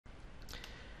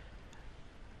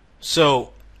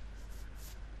So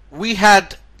we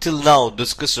had till now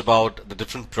discussed about the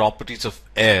different properties of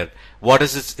air. What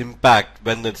is its impact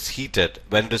when it's heated,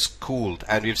 when it is cooled,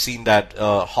 and we've seen that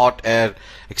hot air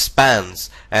expands,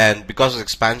 and because of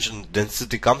expansion,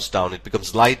 density comes down, it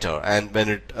becomes lighter, and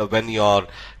when you're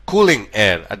cooling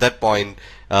air, at that point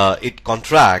it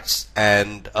contracts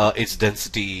and its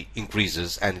density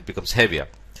increases and it becomes heavier.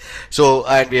 So,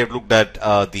 and we have looked at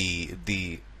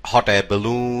the hot air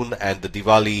balloon and the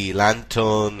Diwali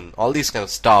lantern and all these kind of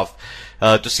stuff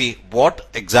to see what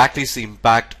exactly is the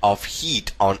impact of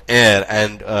heat on air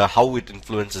and how it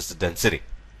influences the density.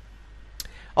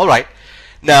 Alright,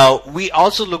 now we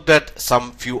also looked at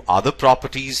some few other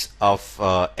properties of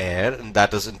air, and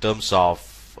that is in terms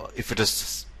of if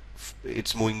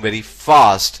it's moving very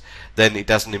fast, then it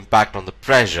has an impact on the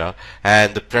pressure,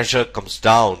 and the pressure comes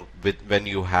down when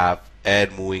you have air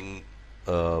moving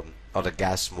or the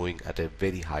gas moving at a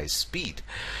very high speed.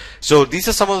 So these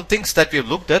are some of the things that we have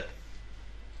looked at.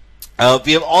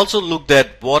 We have also looked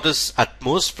at what is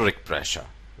atmospheric pressure,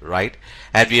 right?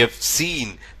 And we have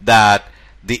seen that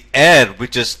the air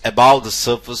which is above the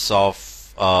surface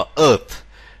of Earth,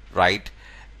 right,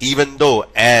 even though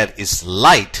air is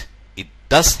light, it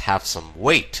does have some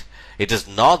weight. It is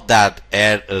not that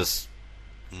air is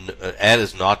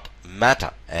not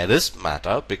matter. Air is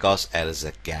matter because air is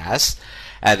a gas,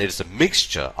 and it is a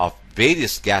mixture of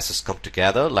various gases come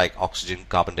together, like oxygen,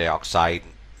 carbon dioxide,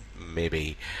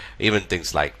 maybe even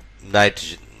things like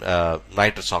nitrogen,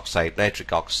 nitrous oxide,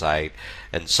 nitric oxide,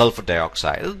 and sulfur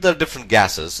dioxide. There are different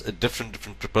gases, different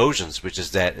proportions which is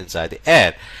there inside the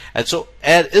air. And so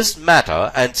air is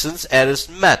matter, and since air is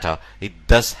matter, it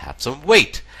does have some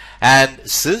weight. And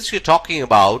since you're talking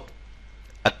about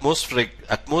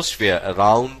atmosphere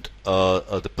around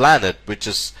the planet,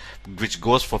 which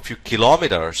goes for a few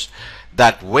kilometers,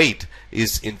 that weight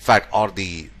is in fact, or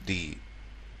the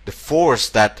force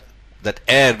that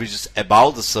air which is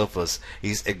above the surface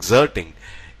is exerting,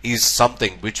 is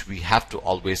something which we have to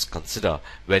always consider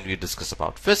when we discuss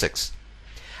about physics.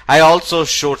 I also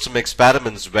showed some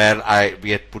experiments where we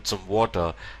had put some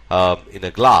water in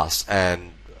a glass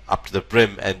and up to the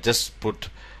brim, and just put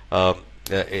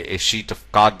a sheet of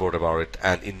cardboard about it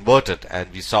and invert it,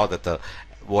 and we saw that the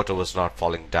water was not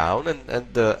falling down,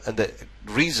 and the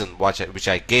reason which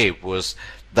I gave was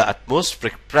the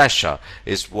atmospheric pressure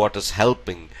is what is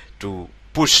helping to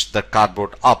push the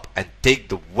cardboard up and take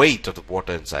the weight of the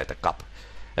water inside the cup.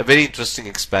 A very interesting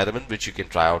experiment which you can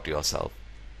try out yourself.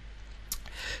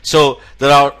 So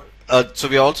there are so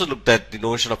we also looked at the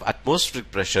notion of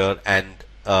atmospheric pressure, and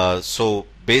so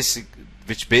basic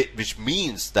which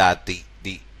means that the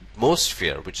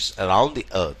atmosphere which is around the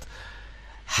Earth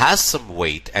has some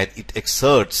weight, and it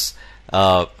exerts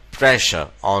pressure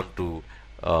onto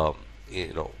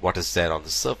what is there on the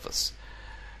surface,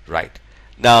 right?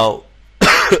 Now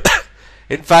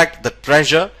in fact the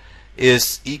pressure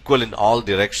is equal in all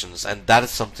directions, and that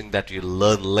is something that you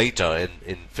learn later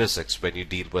in physics when you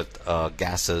deal with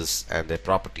gases and their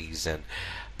properties and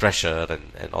pressure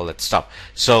and all that stuff.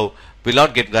 So we'll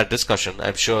not get into that discussion.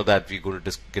 I'm sure that we're going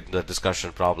to get into that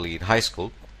discussion probably in high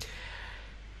school.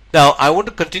 Now I want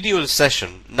to continue the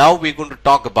session. Now we're going to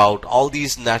talk about all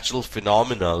these natural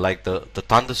phenomena like the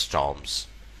thunderstorms,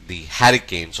 the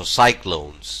hurricanes or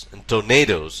cyclones and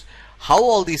tornadoes, how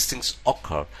all these things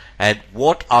occur, and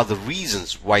what are the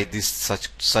reasons why this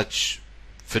such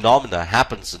phenomena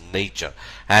happens in nature,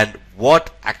 and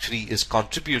what actually is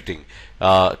contributing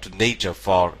to nature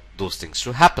for those things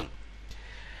to happen.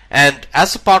 And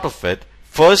as a part of it,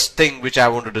 first thing which I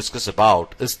want to discuss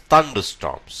about is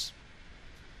thunderstorms.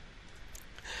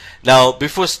 Now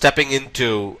before stepping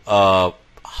into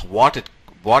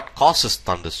what causes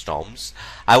thunderstorms,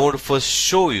 I want to first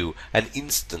show you an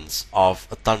instance of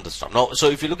a thunderstorm. Now, so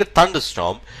if you look at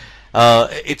thunderstorm,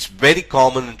 it's very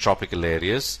common in tropical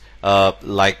areas,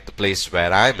 like the place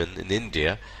where I'm in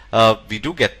India. We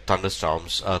do get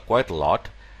thunderstorms quite a lot.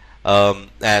 And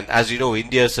as you know,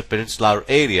 India is a peninsular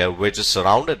area which is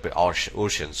surrounded by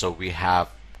ocean, so we have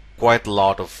quite a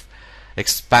lot of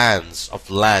expanse of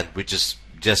land which is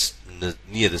just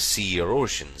near the sea or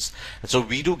oceans, and so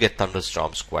we do get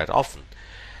thunderstorms quite often.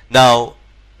 Now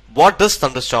what does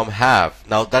thunderstorm have?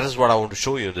 Now that is what I want to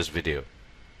show you in this video.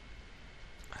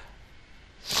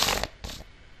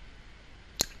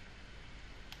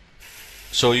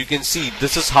 So you can see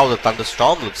this is how the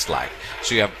thunderstorm looks like.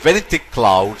 So you have very thick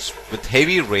clouds with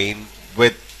heavy rain,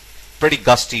 with pretty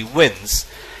gusty winds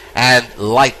and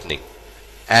lightning,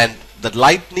 and the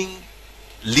lightning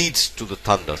leads to the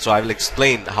thunder. So I will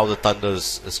explain how the thunder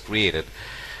is created.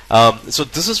 So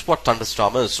this is what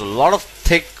thunderstorm is. So a lot of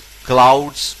thick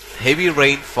clouds heavy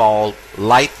rainfall,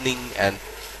 lightning, and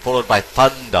followed by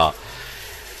thunder.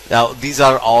 Now, these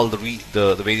are all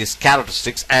the various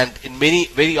characteristics, and in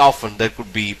very often there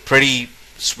could be pretty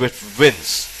swift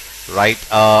winds, right?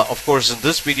 Of course, in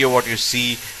this video, what you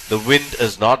see, the wind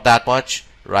is not that much,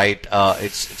 right?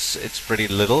 It's pretty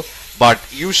little, but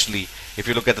usually, if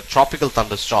you look at the tropical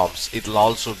thunderstorms, it'll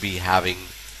also be having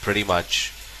pretty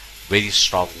much very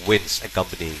strong winds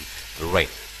accompanying the rain.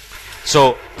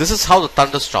 So this is how the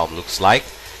thunderstorm looks like,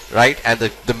 right? And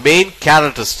the main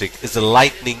characteristic is the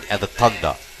lightning and the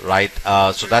thunder, right?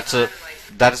 So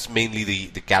that is mainly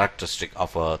the characteristic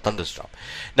of a thunderstorm.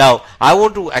 Now I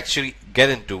want to actually get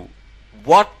into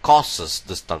what causes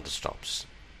these thunderstorms.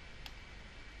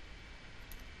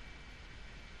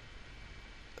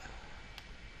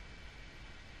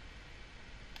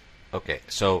 Okay,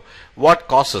 so what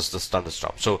causes this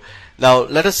thunderstorm? So now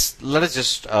let us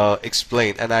just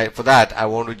explain, and for that I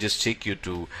want to just take you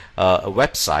to a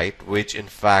website which in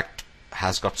fact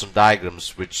has got some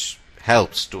diagrams which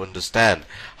helps to understand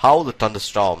how the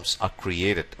thunderstorms are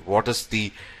created. What is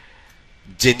the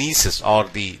genesis or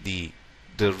the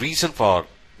reason for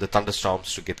the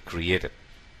thunderstorms to get created,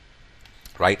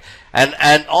 right?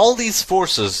 And all these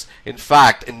forces in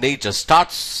fact in nature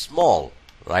start small,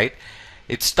 right?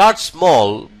 It starts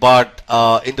small, but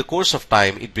in the course of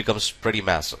time it becomes pretty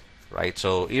massive, right?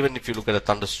 So even if you look at the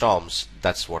thunderstorms,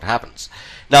 that's what happens.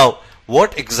 Now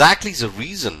what exactly is the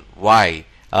reason why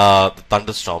the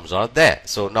thunderstorms are there?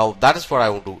 So now that is what I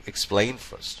want to explain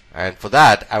first, and for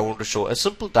that I want to show a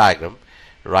simple diagram,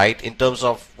 right, in terms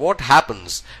of what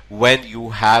happens when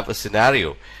you have a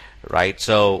scenario, right?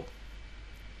 So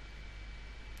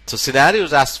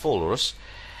scenarios as follows.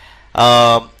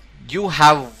 You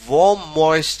have warm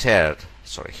moist air,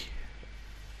 sorry,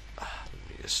 let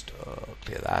me just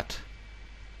clear that.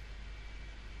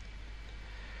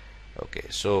 Okay,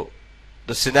 so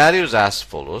the scenario is as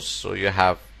follows. So you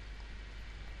have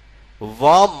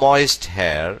warm moist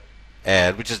air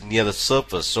which is near the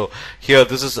surface. So here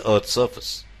this is Earth's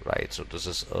surface, right? So this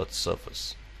is Earth's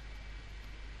surface.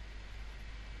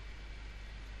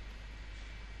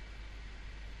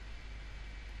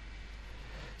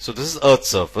 So this is Earth's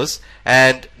surface,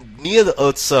 and near the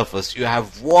Earth's surface you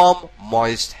have warm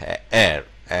moist air,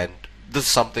 and this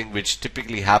is something which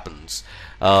typically happens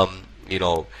you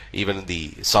know, even in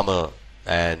the summer,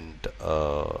 and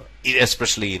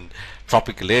especially in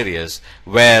tropical areas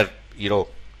where, you know,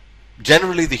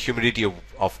 generally the humidity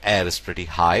of air is pretty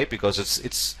high because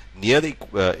it's near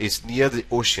the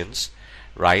oceans,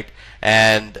 right?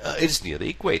 And it's near the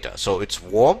equator, so it's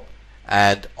warm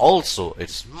and also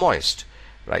it's moist,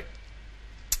 right?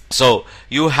 So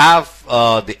you have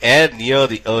the air near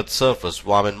the Earth's surface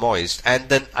warm and moist, and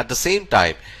then at the same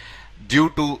time, due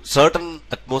to certain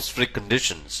atmospheric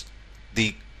conditions,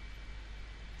 the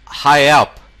high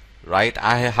up, right,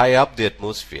 high up the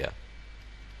atmosphere,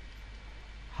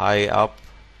 high up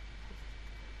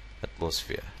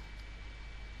atmosphere.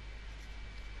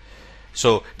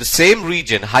 So the same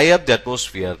region high up the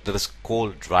atmosphere, there is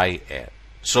cold dry air.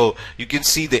 So you can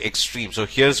see the extreme. So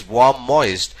here's warm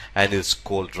moist and it's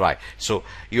cold dry. So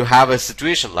you have a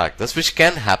situation like this which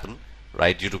can happen,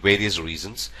 right, due to various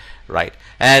reasons, right?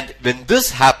 And when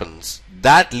this happens,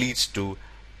 that leads to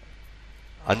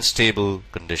unstable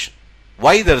condition.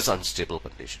 Why there is unstable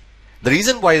condition? The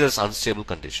reason why there is unstable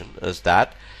condition is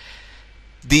that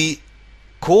the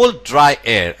cold dry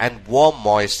air and warm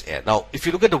moist air. Now if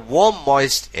you look at the warm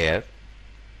moist air,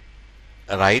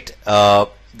 right,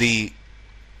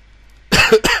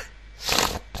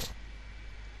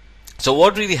 so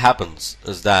what really happens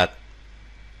is that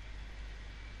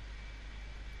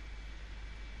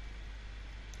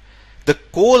the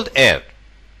cold air,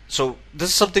 so this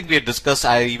is something we had discussed,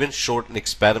 I even showed in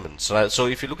experiments, right? So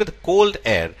if you look at the cold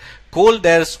air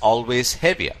is always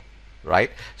heavier,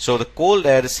 right? So the cold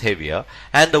air is heavier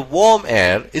and the warm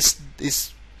air is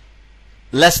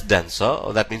less denser,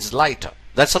 or that means lighter.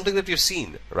 That's something that we've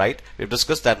seen, right? We've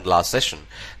discussed that in the last session,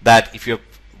 that if you have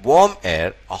warm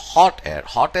air or hot air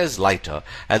is lighter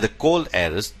and the cold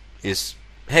air is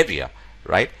heavier,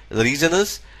 right? The reason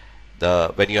is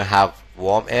when you have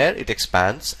warm air, it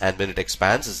expands, and when it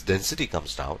expands, its density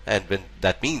comes down, and when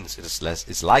that means it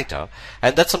is lighter,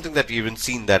 and that's something that we've even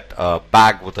seen that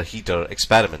bag with a heater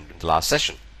experiment in the last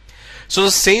session. So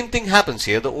the same thing happens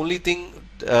here. The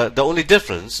only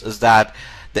difference is that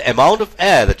the amount of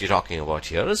air that you're talking about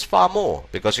here is far more,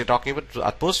 because you're talking about the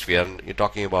atmosphere and you're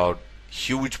talking about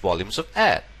huge volumes of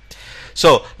air.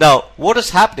 So now what is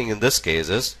happening in this case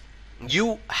is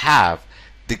you have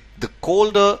the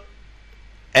colder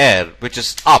air which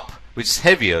is up, which is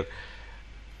heavier,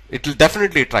 it will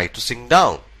definitely try to sink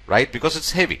down, right? Because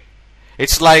it's heavy.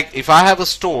 It's like if I have a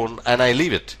stone and I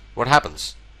leave it, what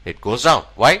happens? It goes down.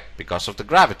 Why? Because of the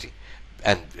gravity.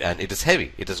 And it is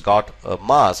heavy. It has got a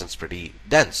mass and it's pretty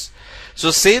dense.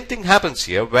 So same thing happens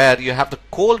here, where you have the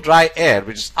cold dry air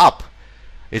which is up.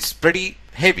 It's pretty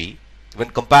heavy when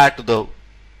compared to the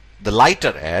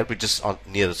lighter air which is on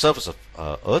near the surface of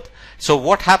Earth. So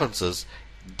what happens is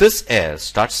this air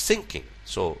starts sinking.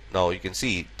 So now you can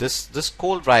see this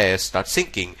cold dry air starts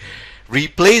sinking,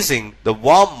 replacing the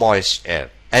warm moist air.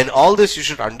 And all this, you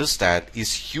should understand,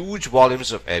 is huge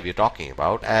volumes of air we're talking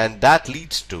about, and that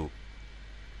leads to,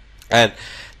 and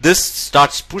this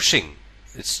starts pushing,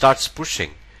 it starts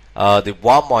pushing the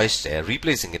warm moist air,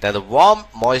 replacing it, and the warm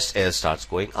moist air starts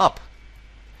going up.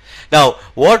 Now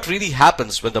what really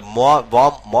happens when the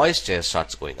warm moist air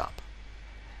starts going up?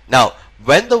 Now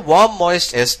when the warm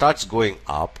moist air starts going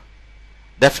up,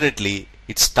 definitely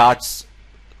it starts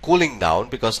cooling down,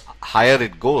 because higher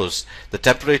it goes, the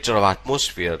temperature of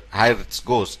atmosphere, higher it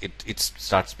goes, it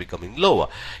starts becoming lower.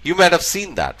 You might have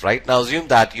seen that, right? Now assume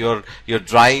that you're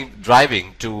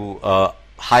driving to a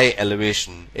high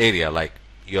elevation area, like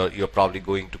you're probably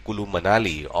going to Kulu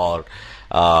Manali or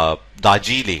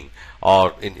Darjeeling,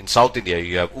 or in South India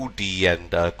you have Ooty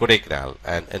and Kodaikanal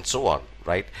and so on,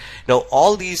 right? Now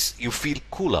all these you feel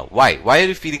cooler. Why are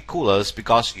you feeling cooler? It's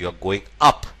because you're going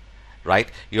up,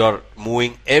 right? You're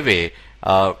moving away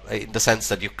in the sense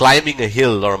that you're climbing a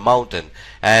hill or a mountain,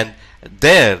 and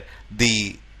there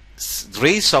the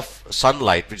rays of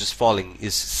sunlight which is falling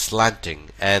is slanting,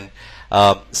 and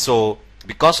so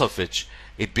because of which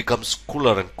it becomes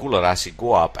cooler and cooler as you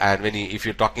go up. And if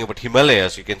you're talking about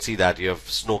Himalayas, you can see that you have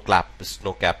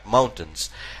snow-capped mountains,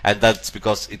 and that's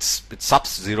because it's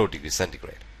sub-0 degrees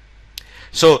centigrade.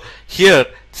 So here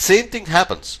same thing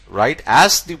happens, right?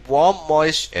 As the warm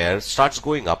moist air starts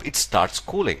going up, it starts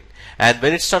cooling. And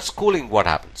when it starts cooling, what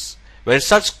happens? When it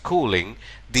starts cooling,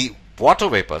 the water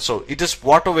vapor, so it is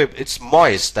water vapor, it's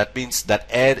moist, that means that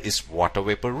air is water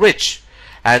vapor rich.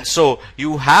 And so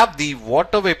you have the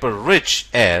water vapor rich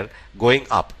air going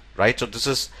up, right? So this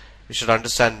is, you should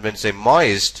understand, when say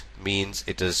moist means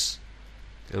it is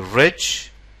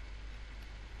rich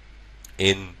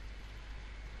in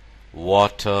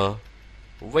water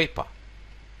vapor.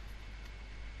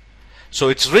 So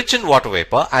it's rich in water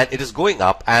vapor and it is going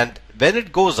up, and when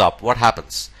it goes up, what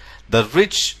happens? The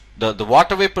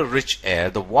water vapor rich air,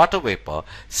 the water vapor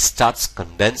starts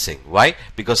condensing. Why?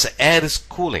 Because the air is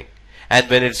cooling. And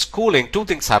when it's cooling, two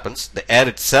things happens. The air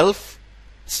itself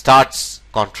starts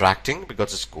contracting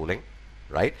because it's cooling,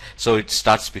 right? So it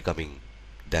starts becoming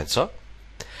denser.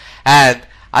 And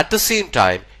at the same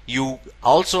time, you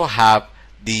also have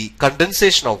the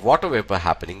condensation of water vapor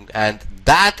happening, and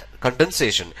that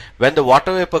condensation, when the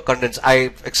water vapor condenses,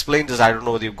 I explained this, I don't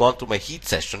know whether you've gone through my heat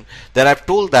session, that I've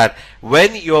told that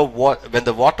when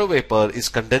the water vapor is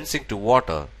condensing to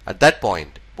water, at that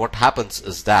point what happens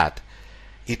is that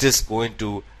it is going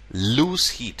to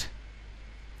lose heat.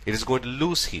 It is going to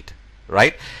lose heat,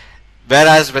 right?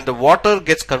 Whereas when the water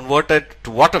gets converted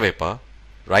to water vapor,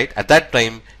 right, at that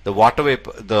time the water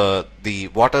vapor, the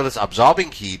water is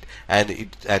absorbing heat, and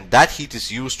that heat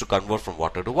is used to convert from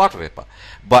water to water vapor.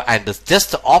 And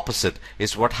just the opposite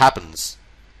is what happens.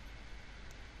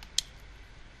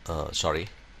 It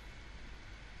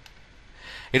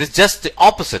is just the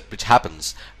opposite which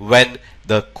happens when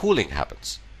the cooling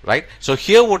happens, right? So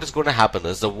here what is going to happen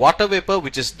is the water vapor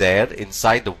which is there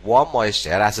inside the warm moist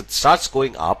air, as it starts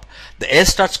going up, the air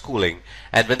starts cooling,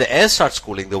 and when the air starts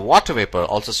cooling, the water vapor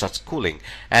also starts cooling,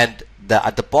 and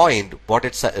at the point what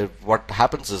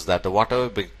happens is that the water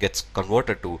vapor gets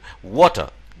converted to water,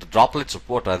 the droplets of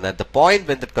water, and at the point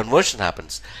when that conversion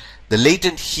happens, the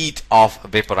latent heat of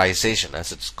vaporization,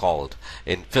 as it's called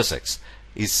in physics,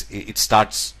 it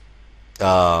starts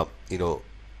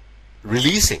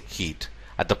releasing heat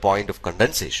at the point of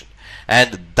condensation,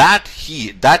 and that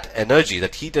heat energy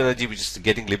which is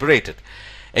getting liberated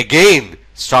again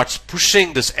starts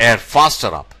pushing this air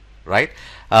faster up, right?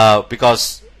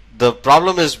 Because the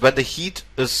problem is when the heat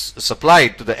is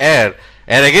supplied to the air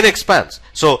again expands.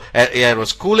 So air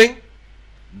was cooling,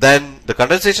 then the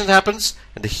condensation happens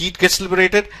and the heat gets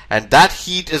liberated, and that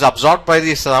heat is absorbed by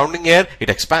the surrounding air, it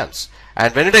expands,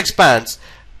 and when it expands,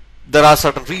 there are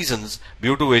certain reasons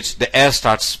due to which the air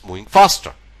starts moving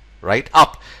faster, right,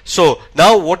 up. So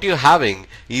now what you're having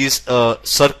is a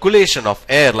circulation of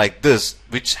air like this,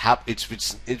 which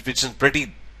is in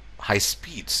pretty high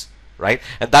speeds, right,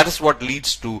 and that is what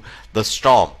leads to the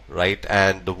storm, right,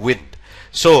 and the wind.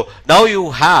 So now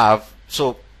you have,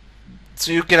 so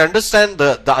So you can understand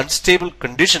the unstable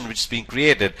condition which is being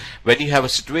created when you have a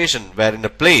situation where in a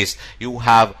place you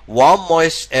have warm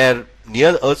moist air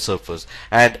near the earth's surface,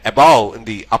 and above in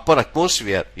the upper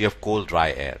atmosphere you have cold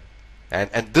dry air,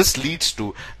 and this leads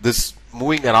to this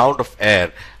moving around of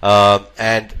air,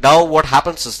 and now what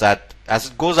happens is that as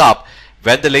it goes up,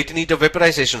 when the latent heat of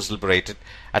vaporization is liberated,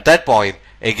 at that point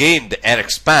again the air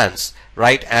expands,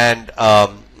 right, and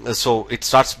so it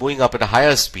starts moving up at a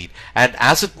higher speed, and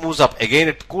as it moves up again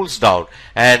it cools down,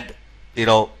 and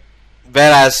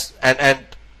whereas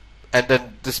and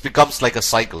then this becomes like a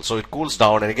cycle. So it cools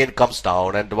down and again it comes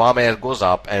down, and the warm air goes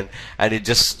up, and it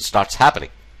just starts happening.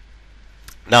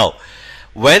 Now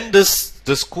when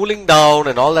this cooling down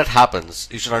and all that happens,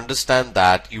 you should understand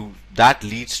that that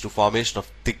leads to formation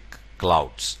of thick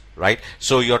clouds, right?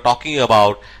 So you're talking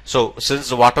about, so since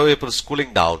the water vapor is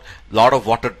cooling down, a lot of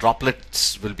water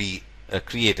droplets will be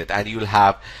created, and you will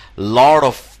have a lot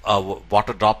of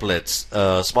water droplets,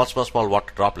 small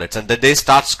water droplets, and then they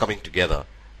starts coming together,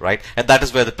 right? And that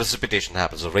is where the precipitation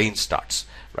happens, the rain starts,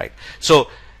 right? So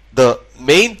the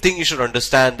main thing you should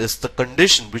understand is the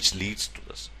condition which leads to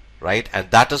this, right? And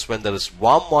that is when there is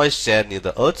warm moist air near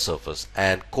the earth's surface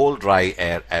and cold dry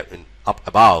air up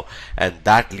above, and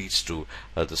that leads to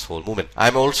this whole movement.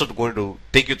 I'm also going to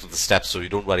take you through the steps, so you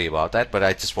don't worry about that, but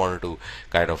I just wanted to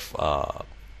kind of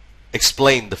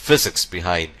explain the physics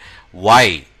behind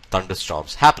why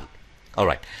thunderstorms happen.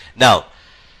 Alright, now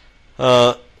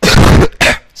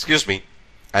excuse me,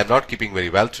 I'm not keeping very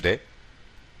well today,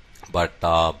 but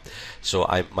so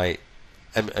I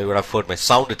would have heard my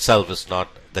sound itself is not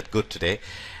that good today,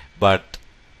 but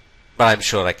I'm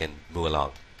sure I can move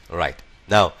along. Alright,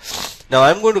 now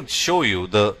I'm going to show you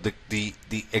the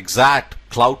exact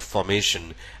cloud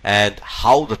formation and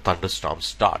how the thunderstorm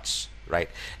starts, right?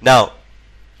 Now,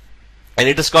 and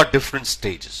it has got different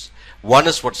stages. One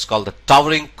is what's called the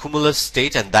towering cumulus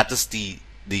stage, and that is the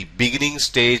beginning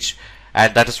stage,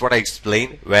 and that is what I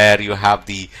explained, where you have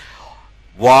the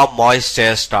warm moist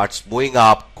air starts moving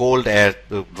up, cold air,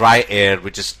 the dry air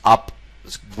which is up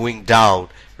is moving down,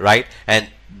 right? And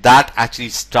that actually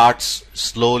starts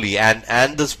slowly,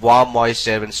 and this warm moist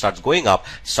air, when it starts going up,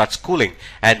 starts cooling,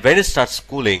 and when it starts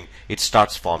cooling it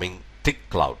starts forming thick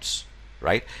clouds,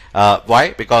 right?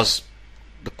 Why? Because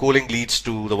the cooling leads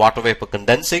to the water vapor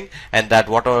condensing, and that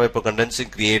water vapor condensing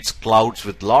creates clouds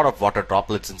with a lot of water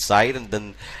droplets inside, and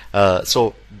then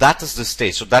so that is the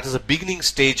stage. So that is the beginning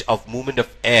stage of movement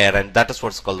of air, and that is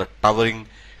what's called the towering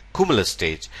cumulus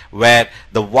stage, where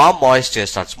the warm moist air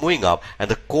starts moving up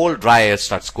and the cold dry air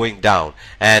starts going down,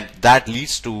 and that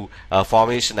leads to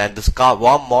formation. And this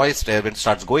warm moist air, when it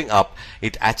starts going up,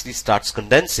 it actually starts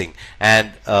condensing,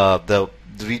 and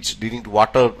leading to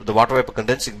the water vapor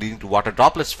condensing, leading to water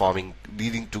droplets forming,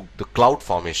 leading to the cloud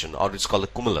formation, or it's called the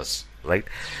cumulus, right?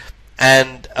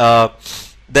 And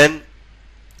then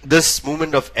this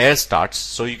movement of air starts.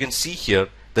 So you can see here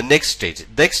the next stage.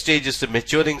 Next stage is the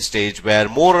maturing stage, where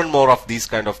more and more of these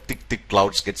kind of thick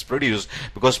clouds gets produced,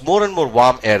 because more and more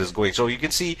warm air is going. So you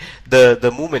can see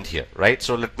the movement here, right?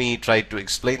 So let me try to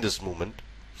explain this movement.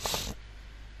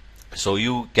 So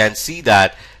you can see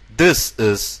that this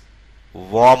is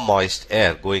warm moist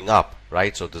air going up,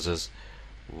 right? So this is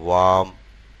warm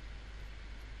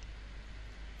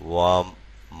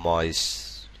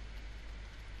moist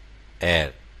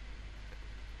air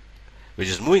which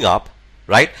is moving up,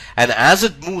 right? And as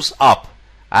it moves up,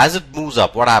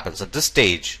 what happens at this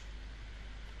stage?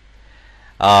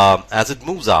 As it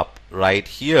moves up, right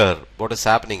here, what is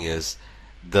happening is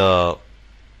the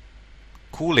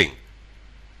cooling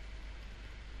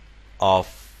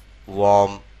of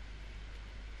warm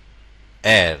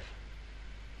air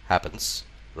happens,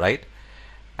 right?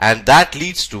 And that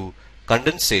leads to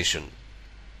condensation.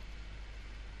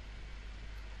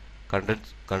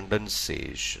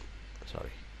 Condensation.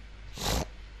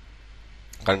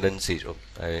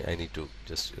 I need to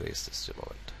just erase this a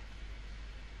moment.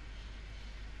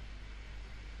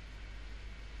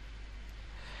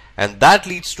 And that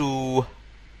leads to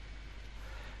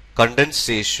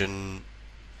condensation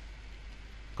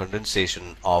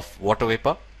of water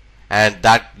vapor, and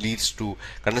that leads to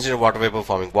condensation of water vapor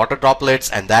forming water droplets,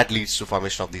 and that leads to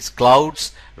formation of these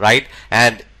clouds, right?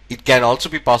 And it can also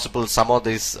be possible some of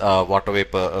these water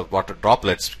vapor water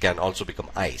droplets can also become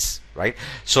ice, right?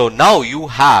 So now you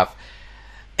have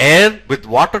air with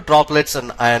water droplets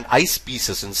and ice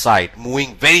pieces inside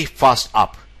moving very fast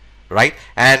up, right?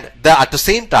 And at the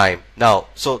same time, now,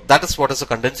 so that is what is the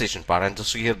condensation part, and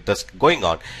so here that's going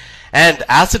on. And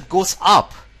as it goes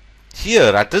up,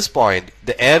 here at this point,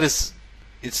 the air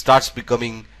it starts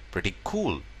becoming pretty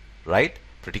cool, right?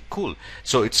 pretty cool.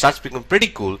 So it starts becoming pretty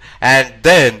cool, and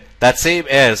then that same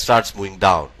air starts moving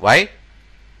down. Why?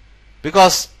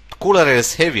 Because cooler air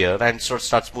is heavier and so it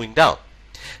starts moving down.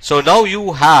 So now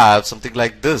you have something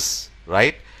like this,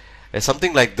 right? There's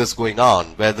something like this going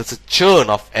on where there's a churn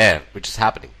of air which is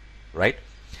happening, right?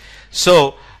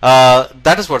 So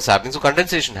that is what's happening. So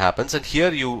condensation happens, and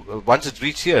here you once it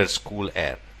reaches here, it's cool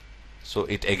air. So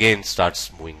it again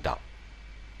starts moving down.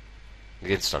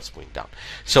 Again starts moving down.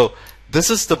 So this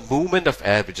is the movement of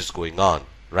air which is going on,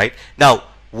 right? Now,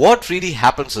 what really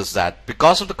happens is that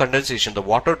because of the condensation, the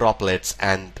water droplets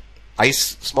and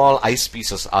small ice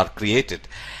pieces are created,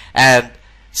 and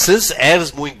since air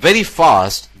is moving very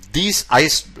fast, these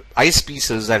ice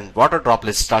pieces and water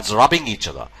droplets starts rubbing each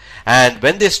other, and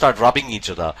when they start rubbing each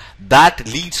other, that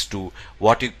leads to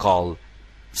what you call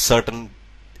certain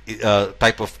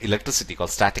type of electricity called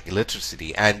static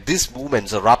electricity, and these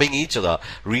movements are rubbing each other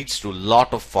leads to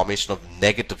lot of formation of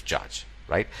negative charge,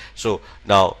 right? So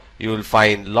now you will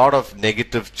find a lot of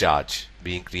negative charge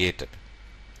being created,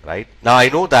 right? Now I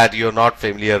know that you're not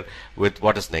familiar with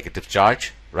what is negative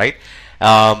charge, right?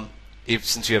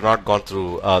 Since you have not gone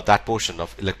through that portion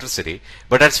of electricity,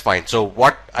 but that's fine. So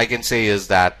what I can say is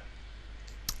that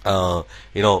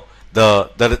you know,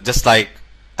 just like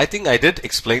I think I did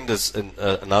explain this in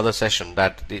another session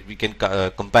that we can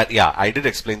compare. Yeah, I did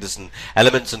explain this in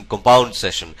elements and compound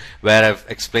session where I've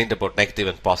explained about negative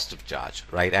and positive charge,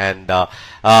 right? And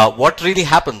what really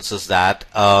happens is that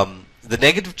the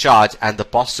negative charge and the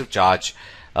positive charge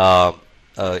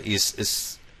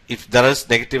is if there is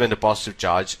negative and a positive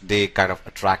charge, they kind of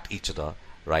attract each other,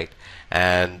 right?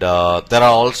 And there are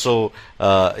also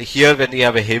here when you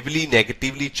have a heavily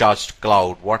negatively charged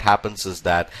cloud, what happens is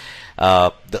that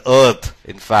the earth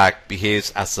in fact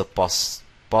behaves as a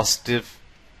positive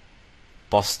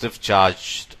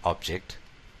charged object,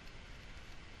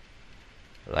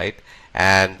 right?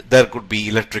 And there could be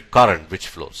electric current which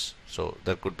flows. So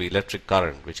there could be electric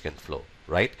current which can flow,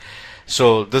 right?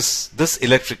 So this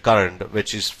electric current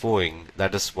which is flowing,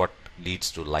 that is what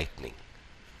leads to lightning.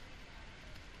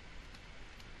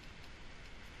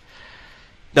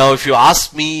 Now if you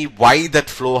ask me why that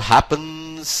flow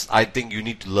happens, I think you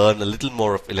need to learn a little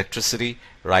more of electricity,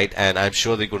 right? And I'm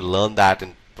sure they're going to learn that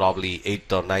in probably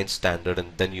 8th or 9th standard,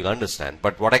 and then you'll understand.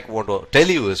 But what I want to tell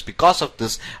you is because of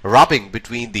this rubbing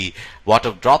between the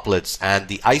water droplets and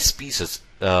the ice pieces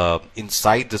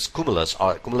inside this cumulus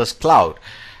or cumulus cloud,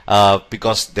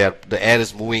 because the air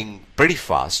is moving pretty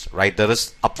fast, right? There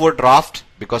is upward draft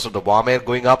because of the warm air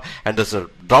going up, and there's a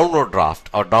downward draft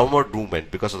or downward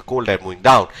movement because of the cold air moving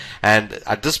down. And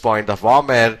at this point, the warm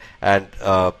air and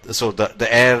so the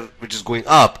air which is going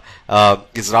up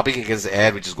is rubbing against the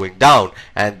air which is going down,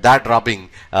 and that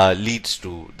rubbing leads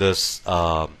to this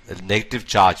negative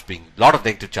charge being lot of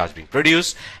negative charge being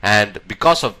produced, and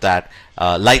because of that,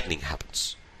 lightning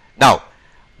happens. Now,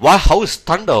 how is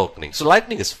thunder occurring? So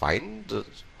lightning is fine.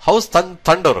 How is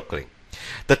thunder occurring?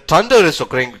 The thunder is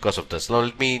occurring because of this. Now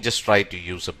let me just try to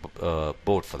use a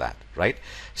board for that, right?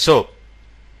 So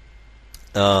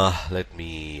let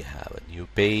me have a new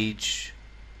page.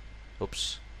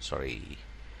 Oops, sorry.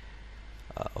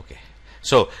 Okay.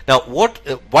 So now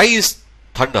why is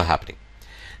thunder happening?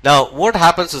 Now what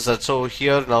happens is that, so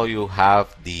here now you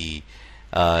have the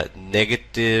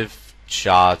negative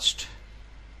charged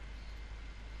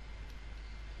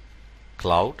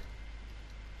cloud,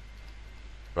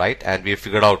 right? And we have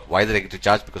figured out why the negative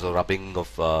charge, because of rubbing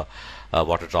of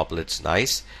water droplets,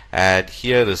 nice. And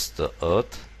here is the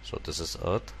earth. So this is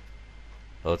earth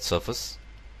surface.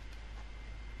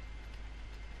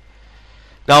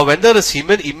 Now when there is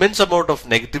immense amount of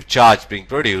negative charge being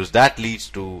produced, that leads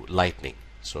to lightning.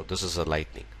 So this is a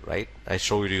lightning, right? I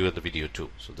showed you in the video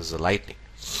too. So this is a lightning.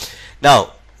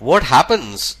 Now what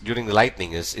happens during the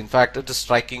lightning is, in fact, it is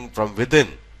striking from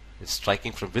within. It's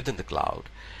striking from within the cloud.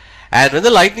 And when the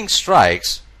lightning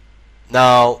strikes,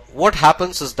 now what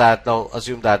happens is that, now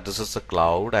assume that this is a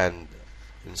cloud, and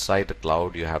inside the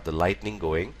cloud you have the lightning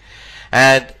going,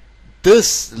 and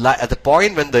this at the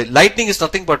point when the lightning is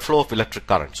nothing but flow of electric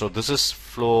current. So this is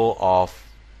flow of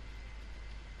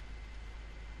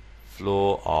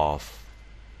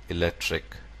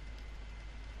electric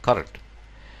current,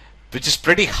 which is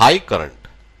pretty high current,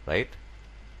 right?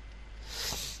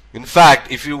 In fact,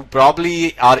 if you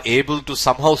probably are able to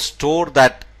somehow store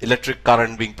that electric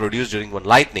current being produced during one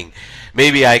lightning,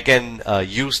 maybe I can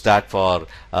use that for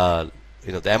the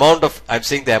amount of, I'm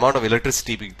saying the amount of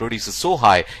electricity being produced is so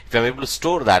high. If I'm able to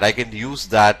store that, I can use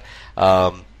that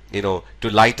to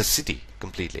light a city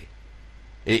completely.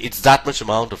 It's that much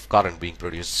amount of current being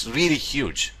produced. It's really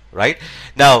huge, right?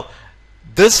 Now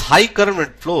this high current when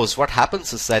it flows, what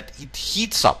happens is that it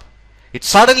heats up. It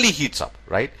suddenly heats up,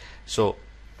 right? So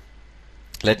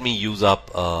let me use up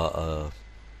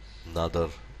another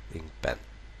ink pen.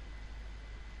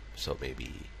 So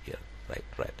maybe here,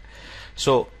 right.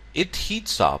 So it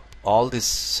heats up all this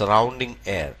surrounding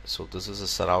air. So this is a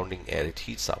surrounding air. It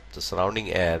heats up the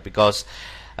surrounding air because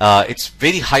it's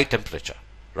very high temperature,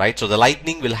 right? So the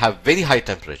lightning will have very high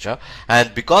temperature,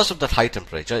 and because of that high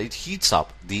temperature, it heats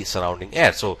up the surrounding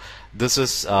air. So this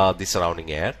is the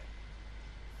surrounding air.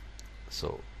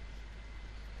 So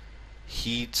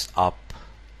heats up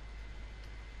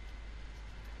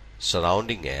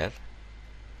surrounding air,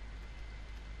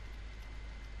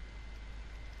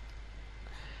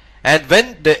 and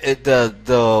when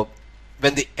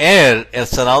when the air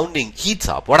surrounding heats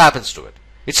up, what happens to it?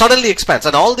 It suddenly expands,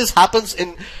 and all this happens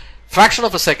in fraction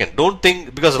of a second. Don't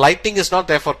think, because lightning is not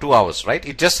there for 2 hours, right?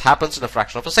 It just happens in a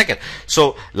fraction of a second.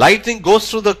 So lightning goes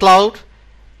through the cloud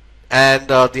and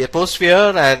the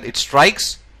atmosphere, and it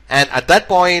strikes, and at that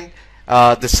point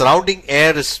the surrounding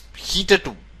air is heated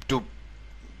to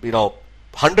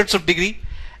hundreds of degrees,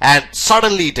 and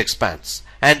suddenly it expands.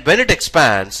 And when it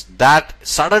expands, that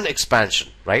sudden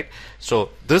expansion, right? So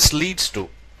this leads to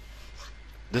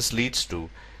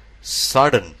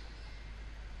sudden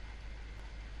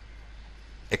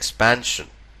expansion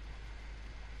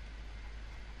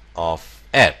of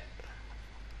air,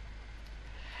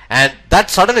 and that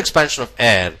sudden expansion of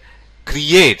air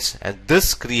creates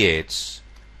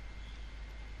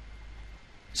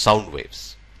sound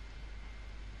waves.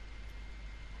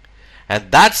 And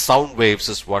that sound waves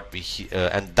is what we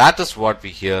and that is what we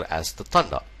hear as the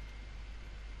thunder.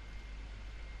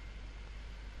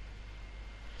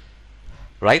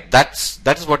 Right? That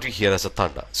is what we hear as a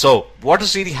thunder. So what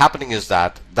is really happening is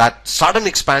that sudden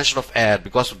expansion of air,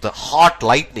 because of the hot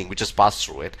lightning which has passed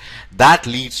through it, that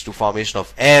leads to formation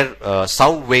of air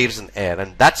sound waves in air,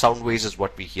 and that sound waves is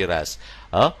what we hear as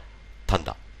a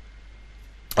thunder.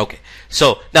 Okay.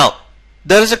 So now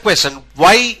there is a question: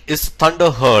 why is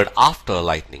thunder heard after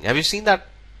lightning? Have you seen that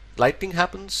lightning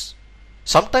happens?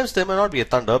 Sometimes there may not be a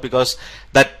thunder because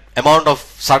that amount of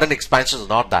sudden expansion is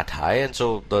not that high, and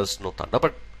so there's no thunder.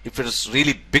 But if it is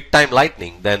really big time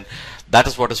lightning, then that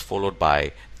is what is followed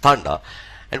by thunder.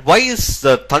 And why is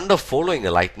the thunder following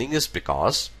a lightning? Is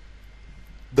because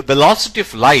the velocity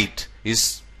of light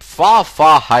is far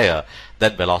higher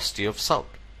than velocity of sound.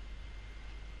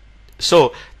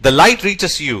 So the light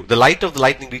reaches you, the light of the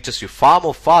lightning reaches you far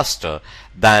more faster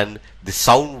than the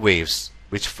sound waves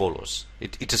which follows.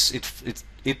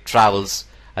 It travels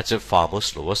at a far more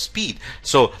slower speed.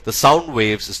 So the sound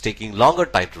waves is taking longer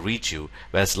time to reach you,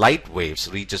 whereas light waves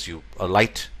reaches you, or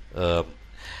light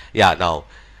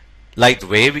light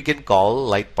wave we can call,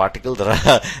 light particle,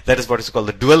 that is what is called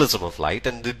the dualism of light,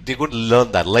 and you're going to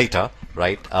learn that later,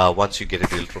 right, once you get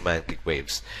into electromagnetic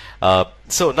waves.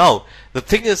 So now the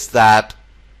thing is that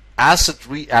as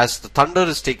the thunder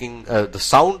is taking, the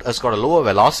sound has got a lower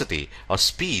velocity or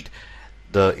speed,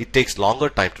 it takes longer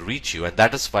time to reach you, and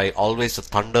that is why always the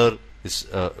thunder is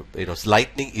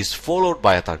lightning is followed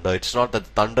by a thunder. It's not that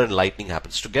thunder and lightning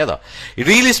happens together.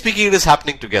 Really speaking, it is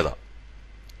happening together,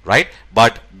 right?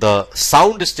 But the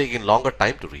sound is taking longer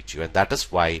time to reach you, and that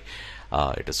is why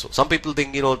it is so. Some people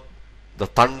think the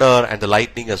thunder and the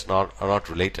lightning are not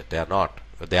related. They are not.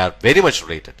 They are very much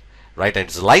related, right? And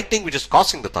it's the lightning which is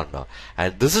causing the thunder,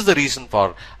 and this is the reason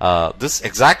for this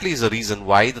exactly is the reason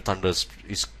why the thunder is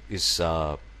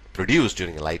produced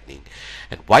during a lightning,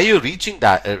 and why you're reaching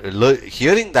that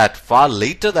hearing that far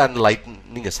later than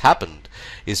lightning has happened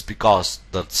is because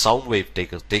the sound wave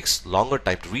takes longer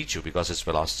time to reach you because its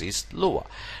velocity is lower,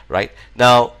 right?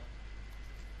 Now,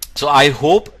 so I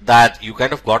hope that you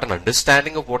kind of got an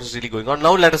understanding of what is really going on.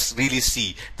 Now let us really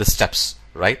see the steps,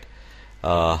 right?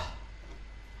 I'll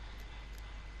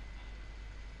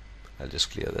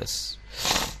just clear this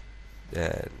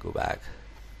and go back.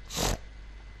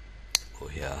 Go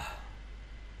here.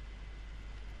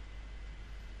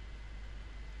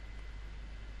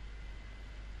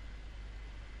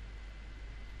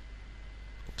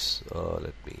 Oops.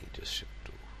 Let me just shift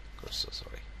to cursor.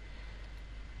 Sorry.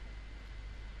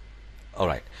 All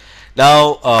right.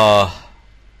 Now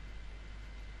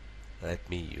let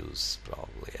me use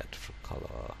probably a different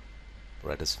color.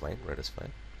 Red is fine. Red is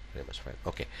fine. Very much fine.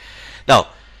 Okay. Now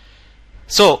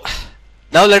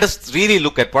let us really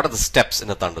look at what are the steps in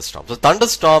a thunderstorm. So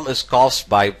thunderstorm is caused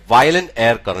by violent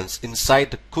air currents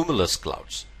inside the cumulus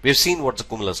clouds, We've seen what's a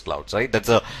cumulus clouds, right? That's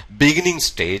a beginning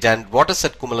stage. And what is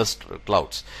that cumulus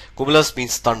clouds? Cumulus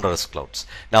means thunderous clouds.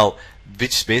 Now,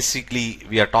 which basically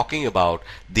we are talking about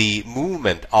the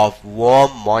movement of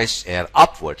warm, moist air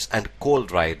upwards and cold,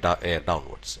 dry air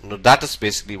downwards. Now, that is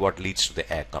basically what leads to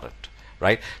the air current,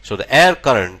 right? So the air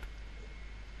current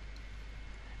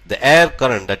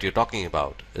that you're talking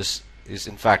about is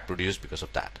in fact produced because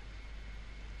of that,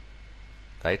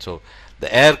 right? So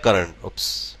the air current,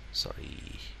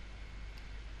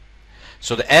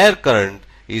 so the air current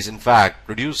is in fact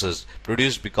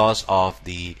produced because of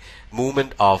the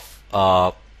movement of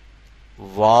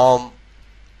warm,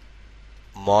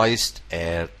 moist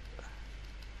air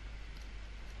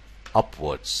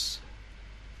upwards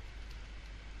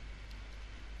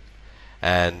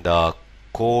and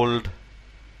cold,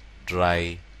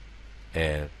 dry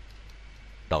air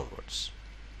downwards.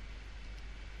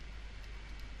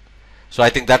 So I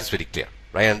think that is very clear,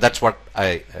 right? And that's what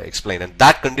I explained. And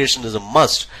that condition is a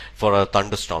must for a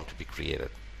thunderstorm to be created.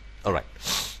 All right.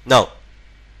 Now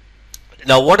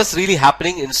what is really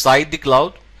happening inside the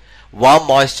cloud? Warm,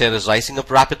 moist air is rising up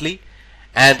rapidly,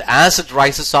 and as it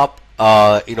rises up,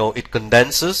 it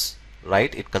condenses,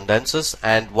 right? It condenses,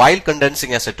 and while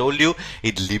condensing, as I told you,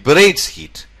 it liberates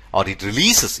heat, or it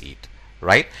releases heat,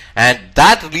 right? And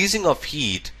that releasing of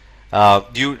heat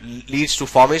leads to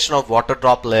formation of water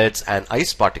droplets and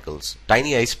ice particles,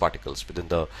 tiny ice particles within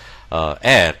the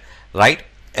air, right?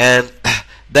 And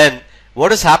then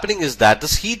what is happening is that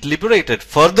this heat liberated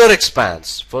further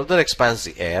expands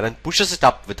the air and pushes it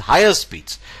up with higher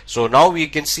speeds. So now we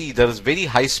can see there is very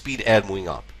high speed air moving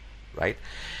up, right?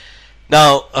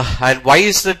 Now, and why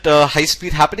is it high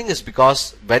speed happening? Is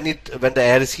because when the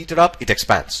air is heated up, it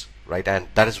expands, right? And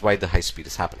that is why the high speed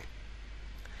is happening.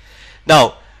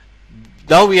 Now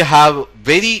we have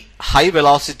very high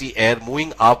velocity air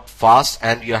moving up fast,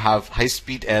 and you have high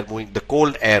speed air moving, the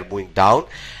cold air moving down.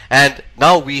 And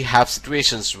now we have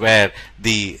situations where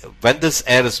when this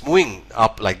air is moving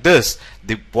up like this,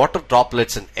 the water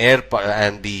droplets and air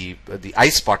and the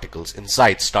ice particles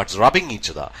inside starts rubbing each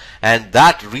other, and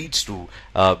that leads to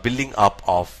building up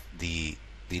of the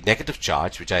negative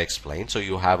charge, which I explained. So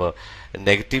you have a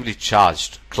negatively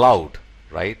charged cloud,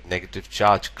 right? Negative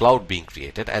charge cloud being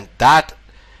created, and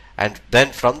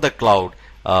then from the cloud,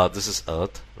 this is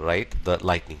Earth, right? The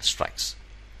lightning strikes.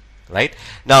 Right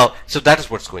now, so that is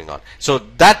what's going on. So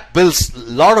that builds a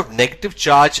lot of negative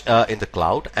charge in the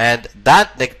cloud, and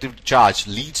that negative charge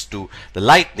leads to the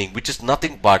lightning, which is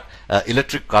nothing but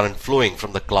electric current flowing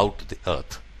from the cloud to the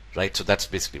earth, right? So that's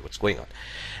basically what's going on.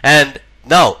 And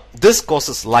now this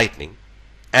causes lightning,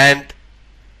 and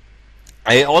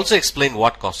I also explained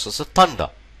what causes a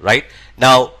thunder, right?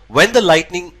 Now when the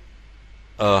lightning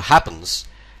happens,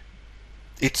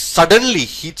 it suddenly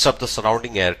heats up the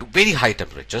surrounding air to very high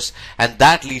temperatures, and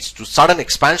that leads to sudden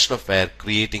expansion of air,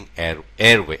 creating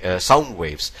sound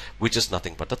waves, which is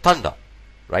nothing but the thunder,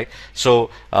 right? So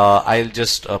I'll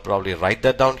just probably write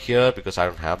that down here because I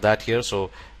don't have that here. So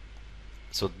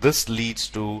this leads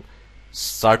to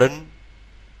sudden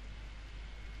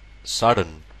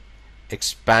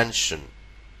expansion,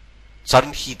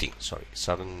 sudden heating,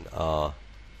 sudden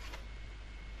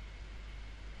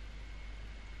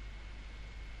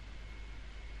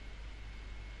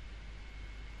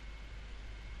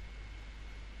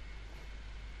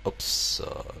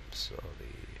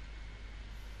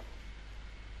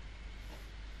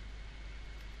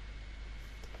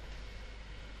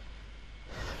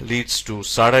leads to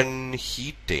sudden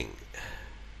heating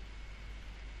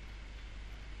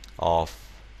of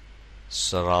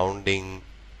surrounding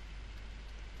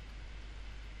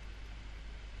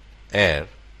air,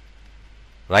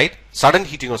 right? Sudden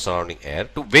heating of surrounding air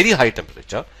to very high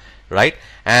temperature, right?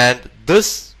 And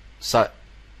this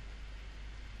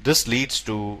leads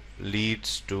to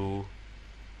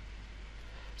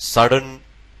sudden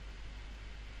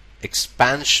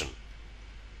expansion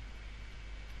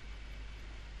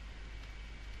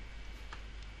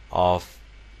of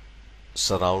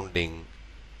surrounding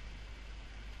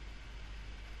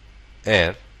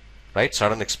air, right?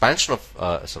 Sudden expansion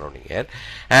of surrounding air,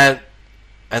 and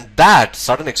that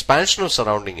sudden expansion of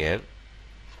surrounding air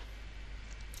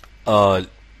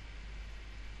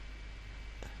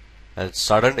and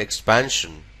sudden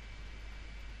expansion.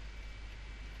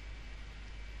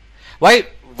 Why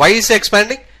is it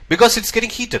expanding? Because it's getting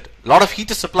heated. A lot of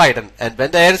heat is supplied, and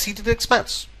when the air is heated, it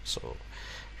expands. So,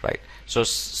 right. So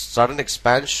sudden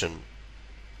expansion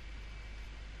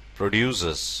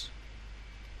produces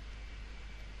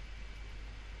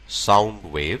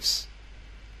sound waves,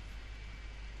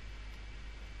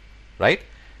 right?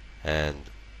 And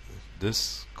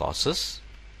this causes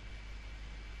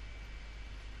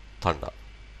thunder,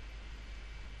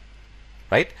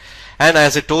 right? And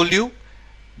as I told you,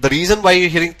 the reason why you're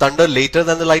hearing thunder later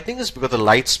than the lightning is because the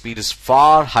light speed is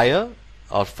far higher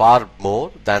or far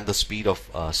more than the speed of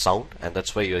sound, and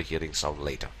that's why you're hearing sound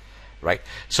later, right?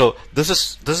 So this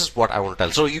is what I want to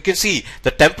tell. So you can see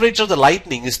the temperature of the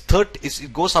lightning is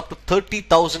it goes up to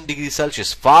 30,000 degrees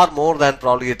Celsius, far more than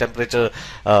probably the temperature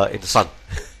in the sun,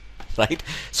 right?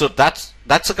 So that's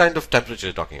the kind of temperature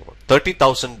you're talking about,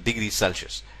 30,000 degrees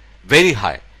Celsius, very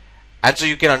high. And so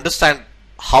you can understand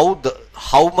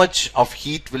how much of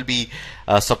heat will be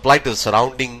supplied to the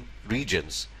surrounding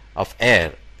regions of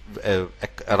air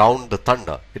around the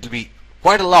thunder. It will be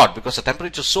quite a lot because the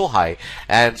temperature is so high,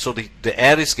 and so the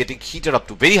air is getting heated up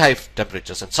to very high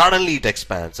temperatures, and suddenly it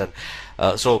expands. And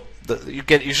so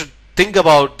you should think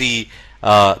about the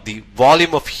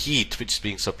volume of heat which is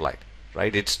being supplied,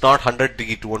 right? It's not 100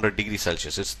 degree, 200 degrees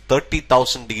Celsius. It's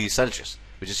 30,000 degrees Celsius,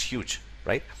 which is huge,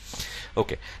 right?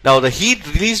 Okay. Now the heat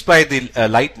released by the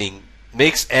lightning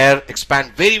makes air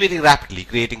expand very, very rapidly,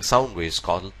 creating sound waves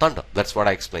called thunder. That's what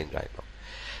I explained right now.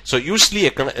 So usually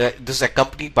this is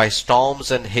accompanied by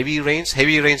storms and heavy rains.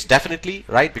 Heavy rains definitely,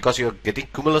 right? Because you're getting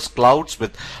cumulus clouds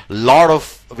with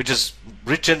which is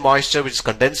rich in moisture, which is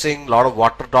condensing, a lot of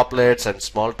water droplets and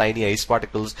small tiny ice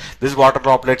particles. These water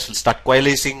droplets will start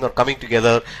coalescing or coming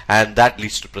together, and that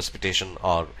leads to precipitation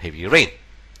or heavy rain,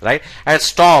 right? And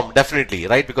storm definitely,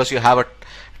 right? Because you have a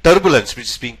turbulence which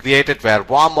is being created where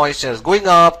warm moisture is going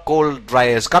up, cold dry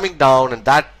is coming down, and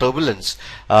that turbulence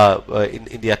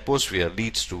in the atmosphere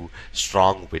leads to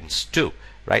strong winds too,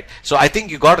 right? So I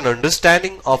think you got an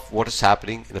understanding of what is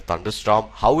happening in a thunderstorm,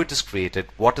 how it is created,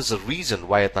 what is the reason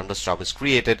why a thunderstorm is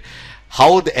created,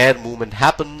 how the air movement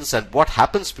happens, and what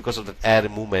happens because of the air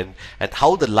movement, and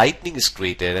how the lightning is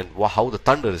created, and how the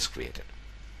thunder is created.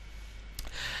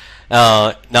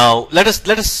 Now let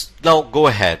us now go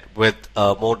ahead with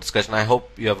more discussion. I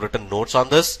hope you have written notes on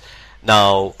this.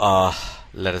 Now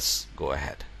let us go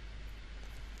ahead.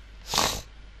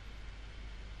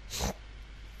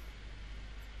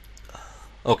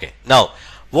 Okay. Now,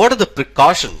 what are the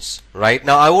precautions? Right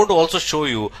now, I want to also show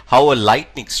you how a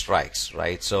lightning strikes.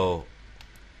 Right. So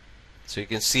you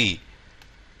can see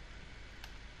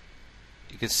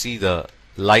the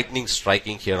lightning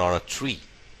striking here on a tree.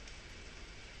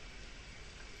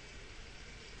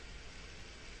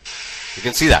 You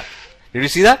can see that. Did you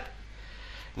see that?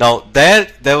 Now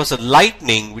there was a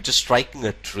lightning which is striking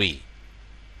a tree.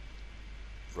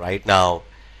 Right now,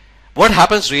 what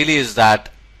happens really is that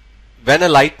when a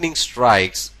lightning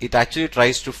strikes, it actually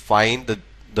tries to find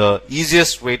the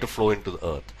easiest way to flow into the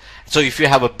earth. So if you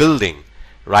have a building,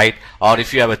 right, or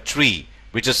if you have a tree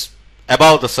which is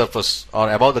above the surface or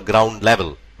above the ground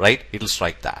level, right, it will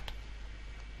strike that.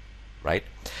 Right.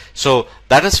 So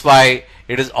that is why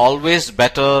it is always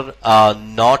better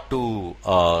not to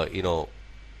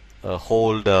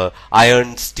hold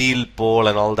iron steel pole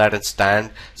and all that and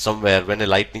stand somewhere when a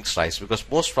lightning strikes, because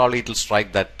most probably it will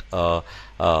strike that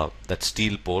that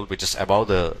steel pole which is above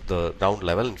the ground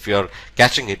level, and if you are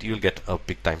catching it, you will get a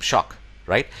big time shock,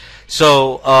 right?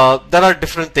 So there are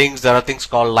different things. There are things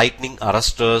called lightning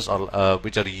arresters, or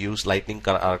which are used, lightning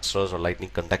arresters or lightning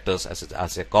conductors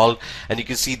as they're called, and you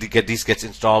can see these gets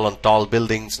installed on tall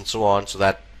buildings and so on, so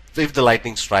that if the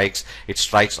lightning strikes, it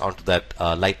strikes onto that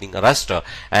lightning arrestor,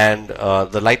 and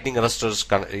the lightning arrestor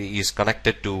is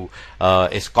connected to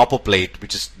a copper plate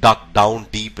which is dug down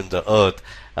deep in the earth,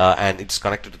 and it's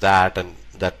connected to that, and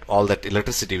that all that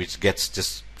electricity which gets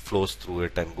just flows through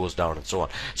it and goes down and so on.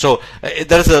 So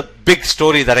there is a big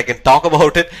story that I can talk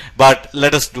about it, but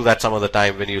let us do that some other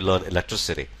time when you learn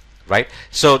electricity, right?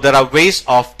 So there are ways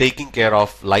of taking care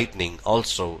of lightning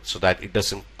also, so that it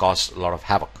doesn't cause a lot of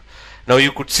havoc. Now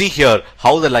you could see here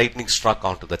how the lightning struck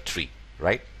onto the tree,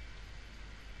 right?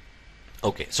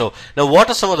 Okay, so now what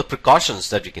are some of the precautions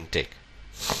that we can take?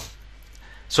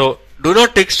 So do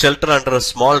not take shelter under a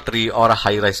small tree or a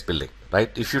high-rise building, right?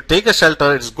 If you take a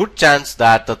shelter, it's a good chance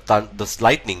that this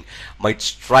lightning might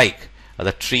strike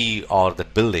the tree or the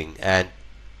building, and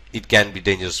it can be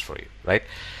dangerous for you, right?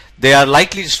 They are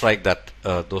likely to strike that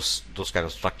those kind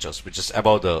of structures which is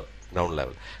above the ground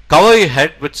level. Cover your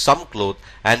head with some cloth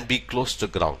and be close to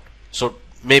ground. So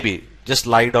maybe just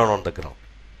lie down on the ground,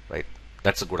 right?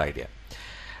 That's a good idea.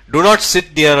 Do not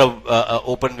sit near a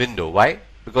open window. Why?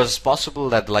 Because it's possible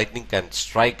that the lightning can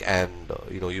strike, and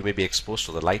you may be exposed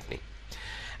to the lightning.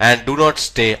 And do not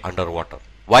stay underwater.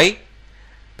 Why?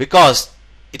 Because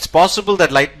it's possible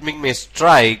that lightning may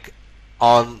strike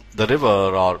on the river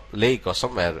or lake or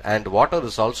somewhere, and water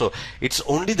is also, it's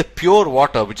only the pure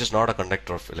water which is not a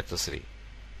conductor of electricity.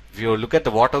 If you look at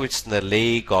the water which is in the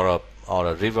lake or or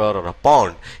a river or a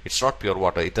pond, it's not pure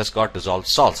water. It has got dissolved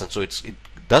salts, and so it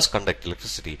does conduct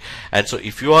electricity. And so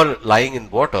if you are lying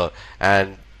in water,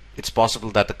 and it's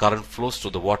possible that the current flows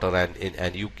through the water, and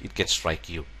it can strike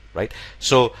you, right?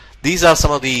 So these are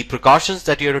some of the precautions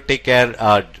that you have to take care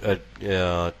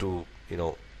to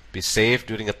be safe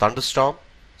during a thunderstorm.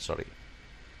 Sorry.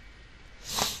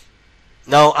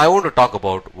 Now I want to talk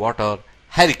about what are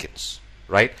hurricanes,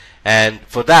 right? And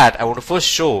for that, I want to first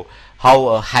show how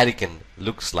a hurricane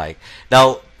looks like.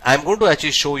 Now I'm going to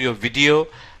actually show you a video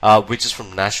which is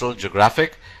from National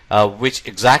Geographic, which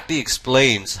exactly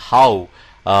explains how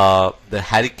the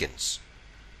hurricanes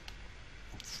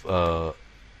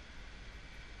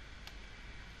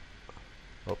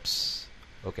oops,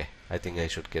 okay, I think I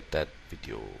should get that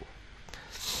video.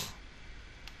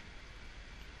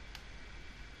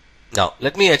 Now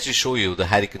let me actually show you the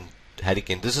hurricane.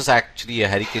 This is actually a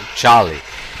Hurricane Charlie,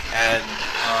 and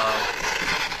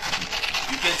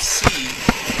you can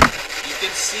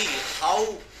see how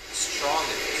strong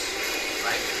it is,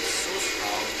 right? It's so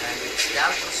strong, and it's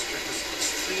characteristic is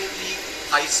extremely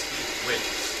high-speed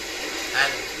winds,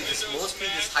 and it is mostly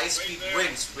this high-speed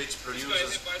winds which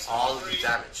produces all the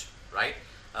damage, right?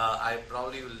 I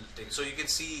probably will take. So you can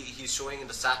see he's showing in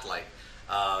the satellite,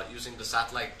 using the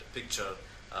satellite picture,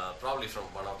 probably from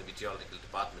one of the meteorological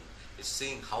department, is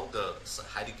seeing how the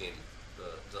hurricane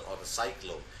or the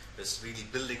cyclone is really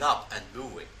building up and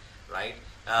moving, right?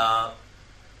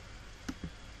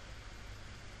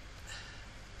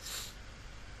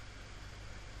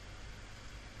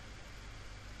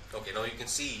 Okay, now you can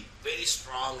see very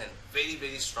strong and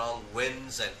very strong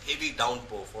winds and heavy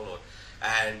downpour followed,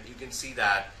 and you can see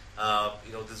that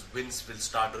these winds will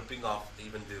start ripping off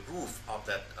even the roof of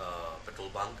that petrol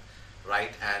bunk,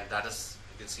 right? And that is,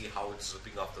 you can see how it's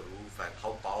ripping off the roof and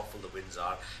how powerful the winds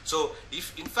are. So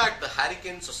if in fact the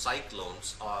hurricanes or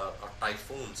cyclones or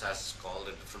typhoons, as it's called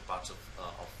in different parts of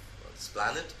this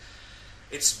planet,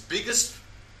 its biggest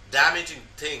damaging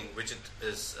thing which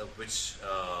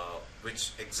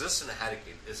exists in a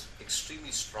hurricane is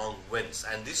extremely strong winds,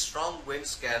 and these strong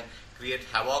winds can create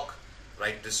havoc,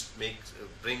 right? This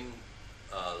bring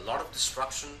a lot of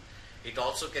destruction. It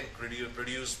also can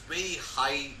produce very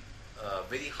high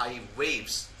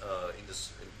waves in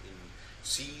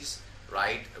seas,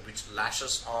 right, which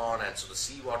lashes on, and so the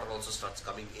seawater also starts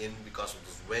coming in because of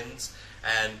those winds.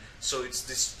 And so it's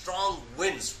these strong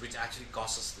winds which actually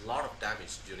causes a lot of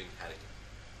damage during hurricane,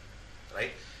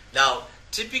 right? Now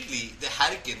typically the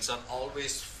hurricanes are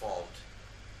always formed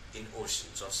in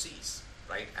oceans or seas,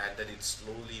 right? And then it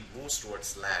slowly moves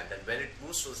towards land, and when it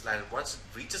moves towards land, once it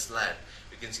reaches land,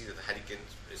 you can see that the hurricane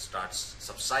starts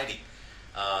subsiding.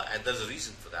 And there's a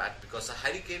reason for that, because the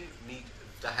hurricane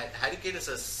is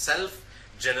a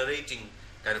self-generating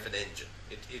kind of an engine.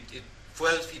 It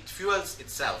fuels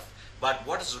itself. But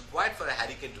what is required for a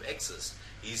hurricane to exist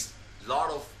is a lot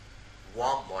of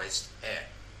warm, moist air.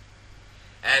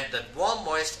 And that warm,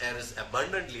 moist air is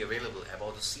abundantly available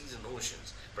above the seas and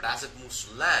oceans. But as it moves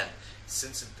to land,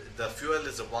 since the fuel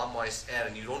is a warm, moist air,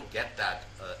 and you don't get that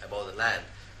above the land,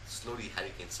 slowly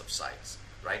hurricane subsides,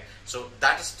 right? So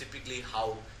that is typically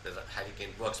how the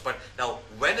hurricane works. But now,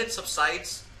 when it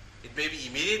subsides, it may be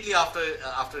immediately after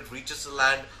it reaches the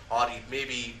land, or it may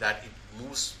be that it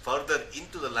moves further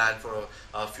into the land for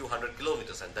a few hundred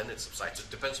kilometers, and then it subsides. So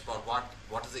it depends upon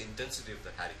what is the intensity of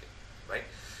the hurricane, right?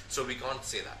 So we can't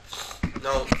say that.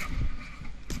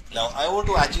 Now I want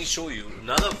to actually show you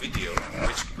another video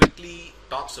which quickly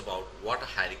talks about what a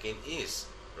hurricane is,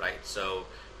 right? So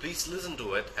please listen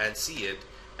to it and see it,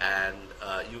 and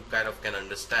you kind of can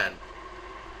understand.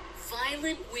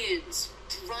 Violent winds,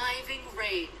 driving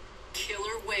rain,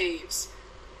 killer waves.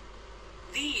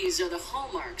 These are the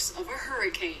hallmarks of a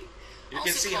hurricane. You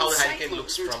can see how the hurricane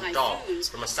looks from top,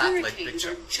 from a satellite picture.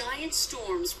 Hurricanes are giant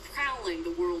storms prowling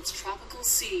the world's tropical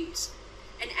seas.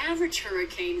 An average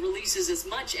hurricane releases as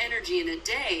much energy in a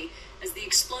day as the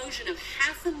explosion of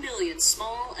 500,000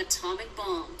 small atomic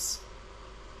bombs.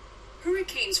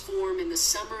 Hurricanes form in the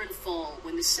summer and fall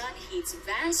when the sun heats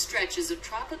vast stretches of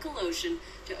tropical ocean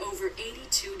to over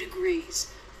 82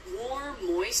 degrees. Warm,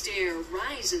 moist air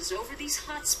rises over these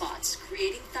hot spots,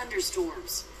 creating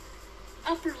thunderstorms.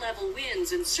 Upper-level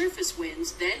winds and surface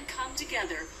winds then come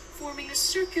together, forming a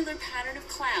circular pattern of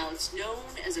clouds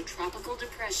known as a tropical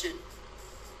depression.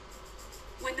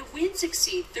 When the winds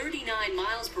exceed 39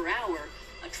 miles per hour,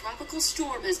 a tropical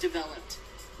storm has developed.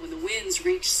 When the winds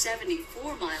reach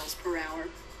 74 miles per hour,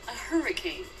 a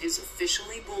hurricane is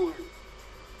officially born.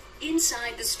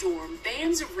 Inside the storm,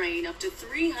 bands of rain up to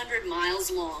 300 miles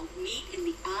long meet in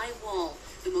the eye wall,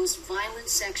 the most violent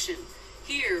section.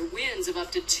 Here, winds of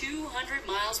up to 200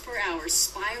 miles per hour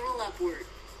spiral upward.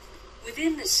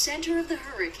 Within the center of the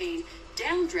hurricane,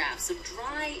 downdrafts of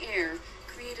dry air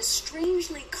create a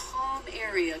strangely calm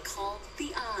area called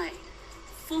the eye.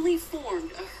 Fully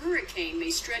formed, a hurricane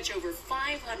may stretch over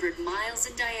 500 miles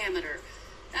in diameter.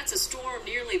 That's a storm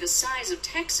nearly the size of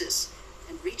Texas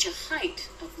and reach a height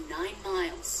of 9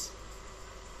 miles.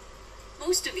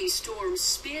 Most of these storms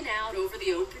spin out over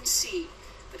the open sea,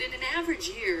 but in an average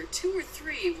year, 2 or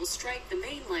 3 will strike the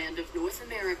mainland of North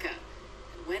America.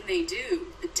 And when they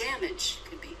do, the damage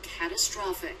can be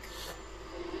catastrophic.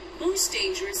 Most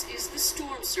dangerous is the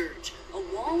storm surge, a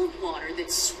wall of water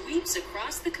that sweeps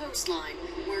across the coastline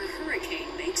where a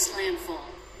hurricane makes landfall.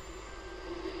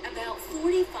 About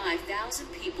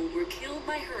 45,000 people were killed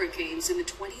by hurricanes in the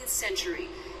 20th century,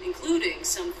 including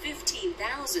some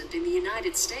 15,000 in the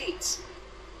United States.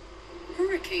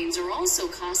 Hurricanes are also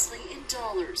costly in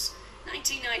dollars.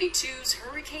 1992's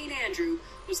Hurricane Andrew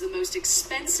was the most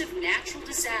expensive natural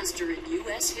disaster in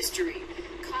U.S. history,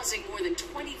 causing more than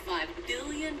 $25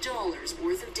 billion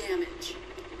worth of damage.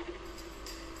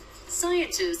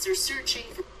 Scientists are searching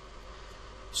for...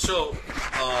 So,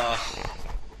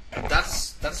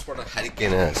 that's what a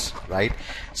hurricane is, right?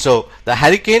 So, the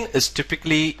hurricane is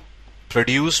typically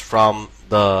produced from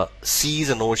the seas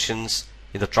and oceans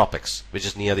in the tropics, which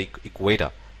is near the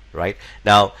equator, right?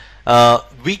 Now,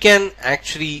 we can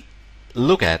actually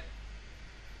look at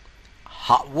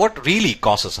what really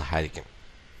causes a hurricane,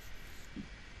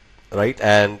 right?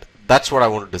 And that's what I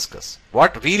want to discuss.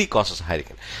 What really causes a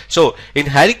hurricane? So, in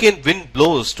hurricane, wind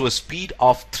blows to a speed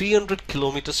of 300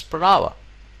 kilometers per hour,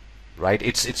 right?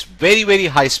 It's very, very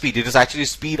high speed. It is actually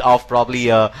speed of probably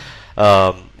a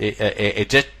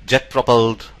jet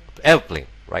propelled airplane,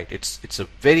 right? It's a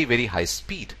very, very high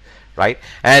speed, right?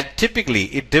 And typically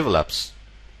it develops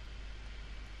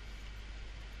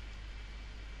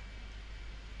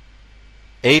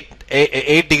eight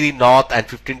degree north and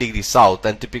 15 degrees south,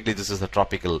 and typically this is a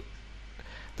tropical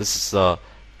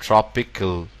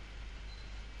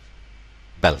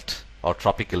belt or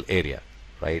tropical area,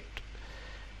 right?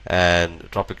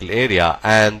 And tropical area,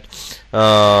 and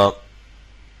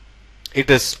it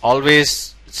is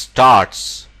always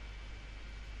starts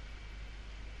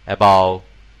above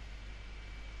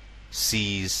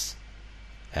seas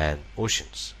and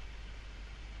oceans.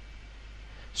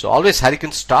 So always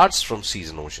hurricane starts from seas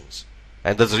and oceans,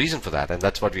 and there's a reason for that, and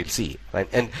that's what we'll see, right?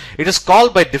 And it is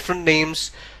called by different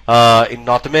names. In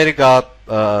North America,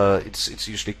 it's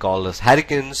usually called as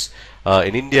hurricanes.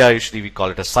 In India, usually we call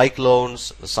it as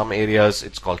cyclones. Some areas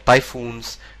it's called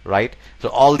typhoons, right? So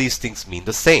all these things mean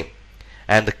the same,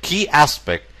 and the key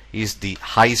aspect is the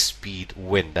high speed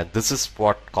wind, and this is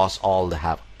what causes all the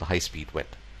high speed wind.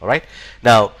 All right,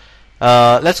 now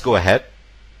let's go ahead.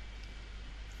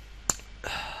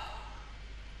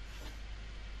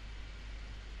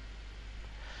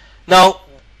 Now,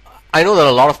 I know there are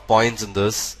a lot of points in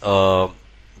this.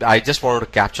 I just wanted to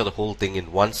capture the whole thing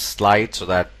in one slide so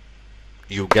that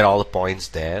you get all the points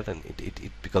there, and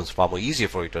it becomes far more easier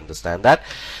for you to understand that.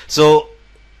 So,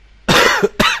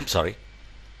 I'm sorry.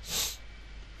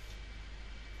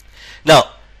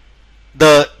 Now,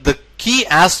 the key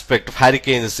aspect of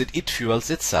hurricane is it fuels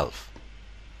itself.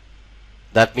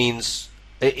 That means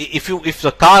if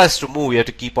the car has to move, you have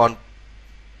to keep on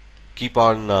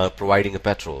providing a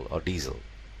petrol or diesel,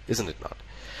 isn't it not?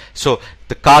 So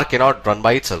the car cannot run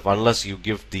by itself unless you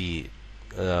give the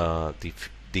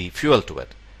fuel to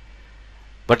it.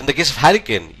 But in the case of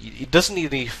hurricane, it doesn't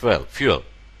need any fuel,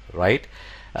 right?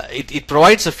 It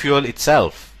provides the fuel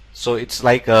itself. So it's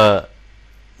like a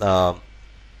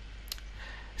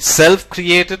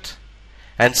self-created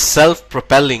and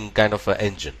self-propelling kind of an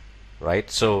engine,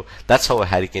 right? So that's how a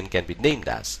hurricane can be named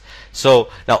as. So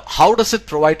now, how does it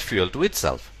provide fuel to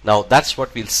itself? Now that's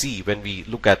what we'll see when we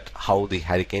look at how the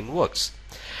hurricane works.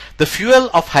 The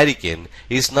fuel of hurricane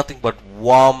is nothing but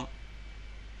warm,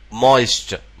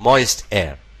 moist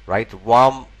air, right?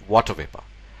 Warm water vapor,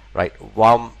 right?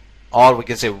 Warm, or we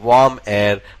can say warm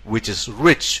air which is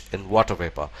rich in water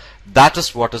vapor. That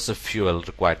is what is the fuel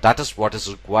required. That is what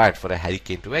is required for a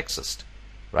hurricane to exist,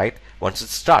 right? Once it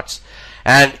starts,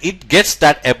 and it gets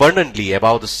that abundantly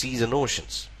above the seas and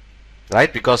oceans,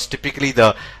 right? Because typically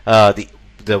the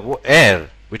air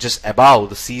which is above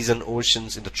the seas and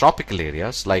oceans in the tropical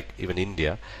areas, like even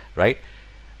India, right?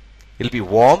 It'll be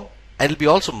warm, and it'll be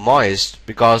also moist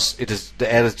because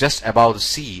the air is just above the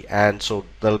sea, and so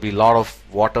there'll be a lot of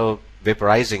water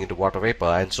vaporizing into water vapor,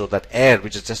 and so that air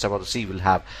which is just above the sea will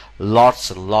have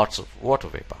lots and lots of water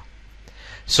vapor.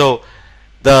 So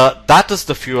that is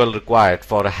the fuel required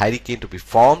for a hurricane to be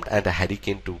formed and a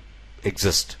hurricane to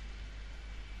exist.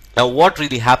 Now what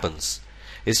really happens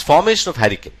is formation of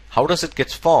hurricane. How does it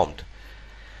get formed?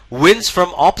 Winds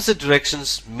from opposite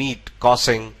directions meet,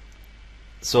 causing,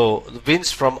 so the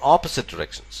winds from opposite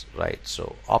directions, right?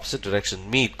 So opposite direction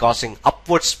meet, causing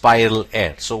upward spiral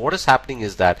air. So what is happening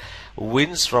is that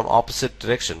winds from opposite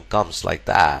direction comes like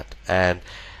that, and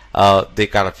they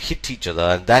kind of hit each other,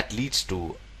 and that leads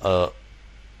to a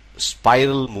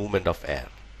spiral movement of air,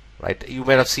 right? You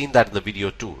might have seen that in the video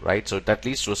too, right? So that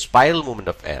leads to a spiral movement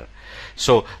of air.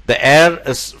 So the air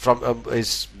is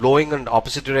is blowing in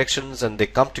opposite directions, and they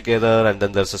come together, and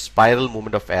then there's a spiral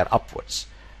movement of air upwards,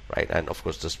 right? And of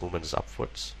course this movement is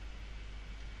upwards,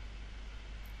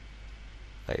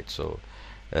 right? So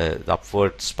the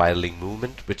upward spiraling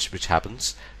movement which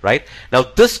happens, right? Now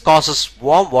this causes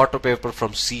warm water vapor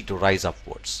from sea to rise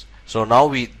upwards. So now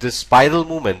this spiral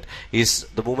movement is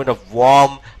the movement of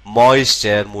warm moist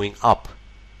air moving up,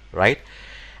 right?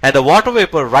 And the water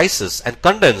vapor rises and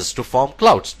condenses to form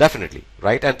clouds, definitely,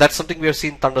 right? And that's something we have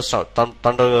seen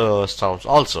thunderstorms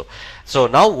also. So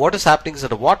now what is happening is that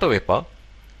the water vapor,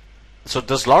 so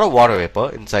there's a lot of water vapor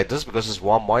inside this because it's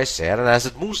warm moist air, and as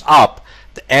it moves up,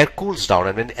 the air cools down,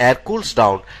 and when the air cools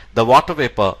down, the water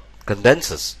vapor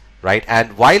condenses, right?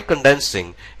 And while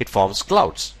condensing, it forms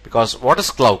clouds. Because what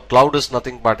is cloud? Cloud is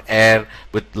nothing but air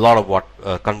with a lot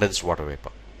of condensed water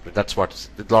vapor. That's what,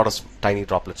 with a lot of tiny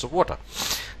droplets of water.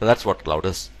 And that's what cloud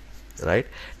is, right?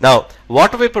 Now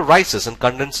water vapor rises and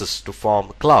condenses to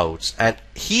form clouds, and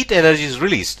heat energy is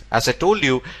released. As I told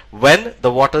you, when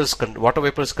the water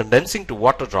vapor is condensing to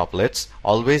water droplets,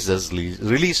 always there's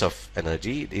release of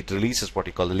energy. It releases what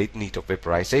you call the latent heat of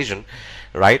vaporization,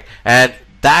 right? And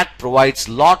that provides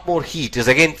a lot more heat, is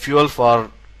again fuel for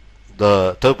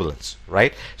the turbulence,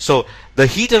 right? So the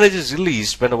heat energy is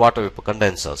released when the water vapor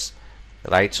condenses,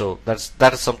 right? So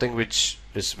that is something which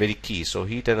is very key. So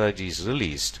heat energy is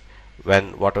released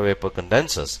when water vapor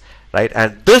condenses, right?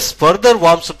 And this further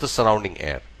warms up the surrounding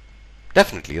air,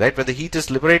 definitely, right? When the heat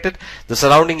is liberated, the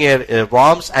surrounding air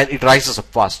warms and it rises up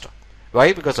faster.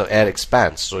 Why? Because the air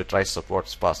expands, so it rises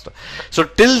upwards faster. So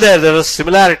till there are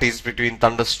similarities between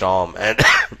thunderstorm and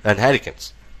and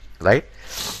hurricanes, right?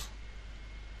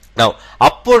 Now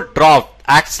upward draft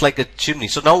acts like a chimney.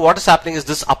 So now what is happening is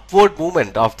this upward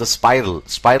movement of the spiral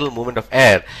movement of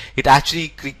air, it actually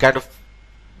kind of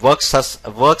works as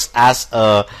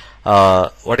a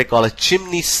what I call a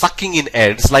chimney sucking in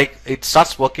air. It's like it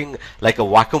starts working like a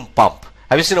vacuum pump.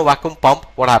 Have you seen a vacuum pump?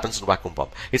 What happens in a vacuum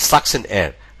pump? It sucks in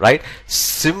air, right?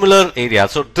 Similar area.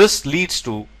 So this leads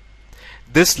to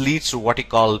what you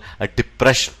call a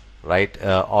depression, right?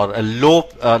 Or a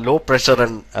low pressure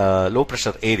and low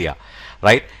pressure area,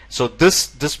 right? So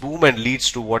this movement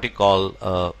leads to what you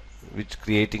call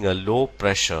creating a low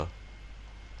pressure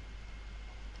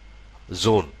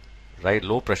zone, right?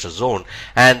 Low pressure zone,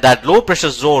 and that low pressure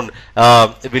zone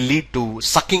will lead to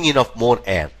sucking in of more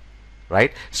air,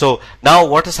 right? So now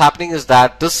what is happening is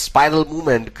that this spiral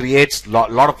movement creates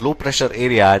lot of low pressure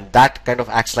area, and that kind of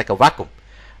acts like a vacuum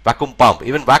pump.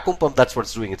 Even vacuum pump, that's what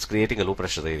it's doing. It's creating a low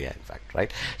pressure area, in fact,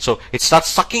 right? So it starts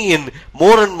sucking in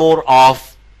more and more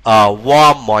of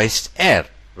warm moist air,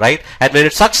 right? And when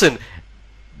it sucks in,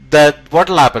 what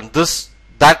will happen?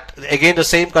 That again, the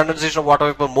same condensation of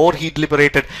water vapor, more heat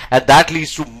liberated, and that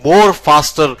leads to more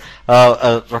faster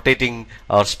rotating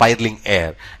or spiraling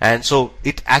air, and so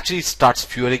it actually starts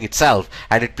fueling itself,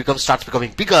 and it starts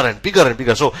becoming bigger and bigger and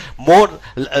bigger. So more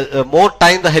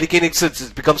time the hurricane exists,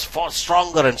 it becomes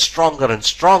stronger and stronger and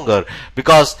stronger,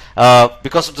 because of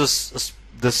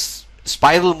this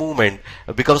spiral movement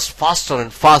becomes faster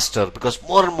and faster, because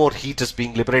more and more heat is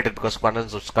being liberated because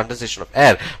of condensation of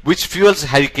air, which fuels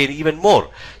hurricane even more.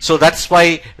 So that's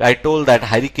why I told that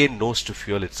hurricane knows to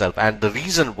fuel itself, and the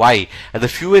reason why, and the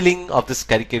fueling of this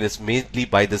hurricane is mainly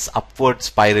by this upward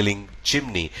spiraling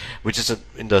chimney, which is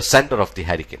in the center of the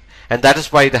hurricane, and that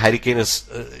is why the hurricane is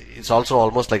it's also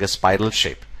almost like a spiral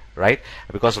shape, right?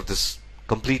 Because of this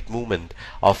complete movement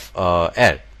of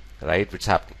air, right, which is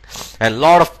happening, and a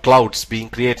lot of clouds being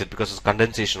created because of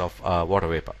condensation of water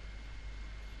vapor.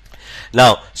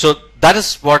 Now, so that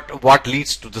is what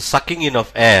leads to the sucking in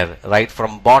of air, right,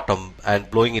 from bottom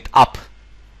and blowing it up,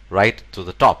 right, to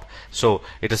the top. So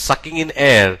it is sucking in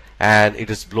air and it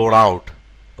is blown out.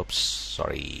 Oops,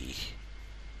 sorry.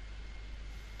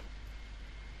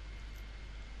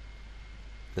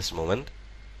 This moment.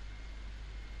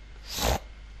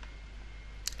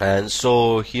 And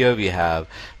so here we have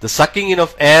the sucking in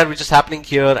of air, which is happening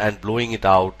here, and blowing it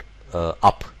out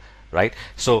up, right?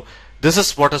 So this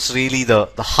is what is really the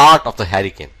heart of the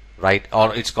hurricane, right?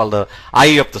 Or it's called the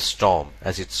eye of the storm,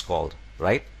 as it's called,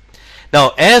 right?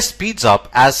 Now, air speeds up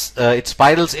as it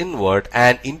spirals inward,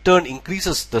 and in turn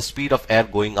increases the speed of air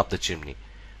going up the chimney.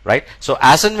 Right. So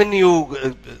as and when the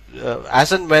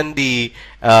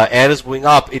air is going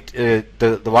up,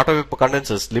 the water vapor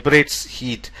condenses, liberates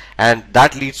heat, and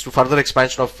that leads to further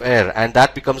expansion of air, and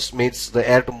that makes the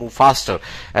air to move faster,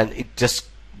 and it just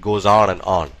goes on and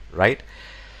on. Right.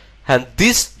 And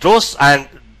this draws, and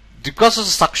because of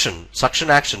the suction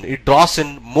action, it draws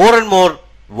in more and more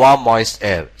warm moist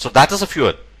air. So that is a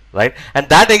fuel, right? And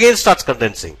that again starts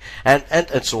condensing, and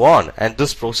so on, and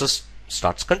this process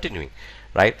starts continuing.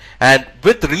 Right, and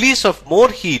with release of more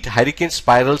heat, hurricane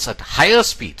spirals at higher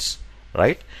speeds,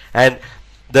 right? And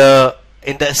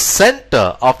in the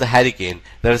center of the hurricane,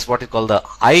 there is what is called the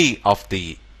eye of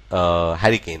the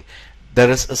hurricane. There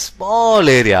is a small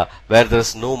area where there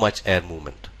is no much air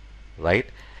movement, right?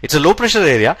 It's a low pressure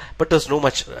area, but there's no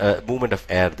much movement of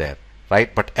air there,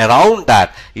 right? But around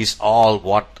that is all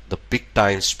what the big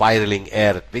time spiraling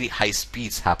air at very high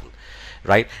speeds happen.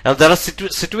 Right. Now there are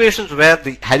situations where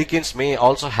the hurricanes may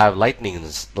also have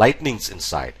lightnings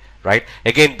inside. Right.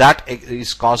 Again, that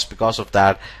is caused because of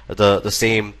that the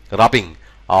same rubbing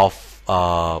of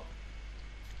the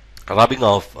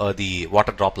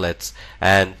water droplets,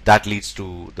 and that leads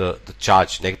to the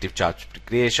negative charge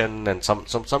creation, and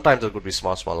sometimes there could be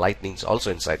small lightnings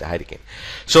also inside the hurricane.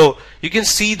 So you can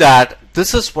see that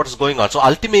this is what is going on. So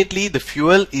ultimately, the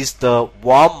fuel is the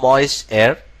warm moist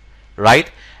air,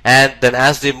 right? And then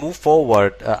as they move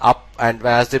forward up, and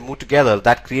as they move together,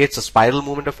 that creates a spiral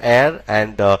movement of air,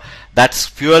 and that's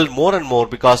fueled more and more,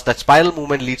 because that spiral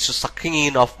movement leads to sucking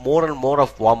in of more and more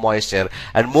of warm moist air,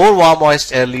 and more warm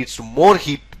moist air leads to more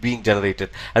heat being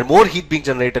generated, and more heat being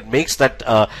generated makes that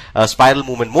spiral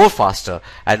movement more faster,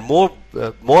 and more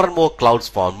and more clouds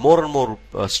form, more and more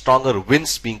stronger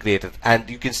winds being created. And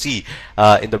you can see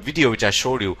in the video which I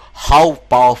showed you how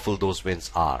powerful those winds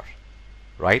are.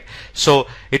 Right. So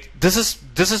this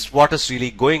is what is really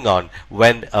going on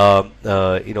when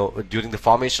during the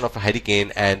formation of a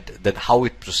hurricane, and then how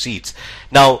it proceeds.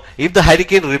 Now, if the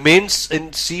hurricane remains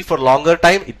in sea for longer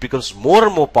time, it becomes more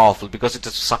and more powerful, because it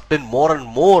has sucked in more and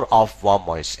more of warm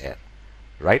moist air.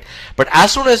 Right. But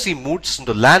as soon as he moves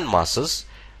into land masses,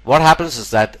 what happens is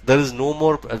that there is no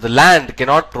more, the land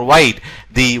cannot provide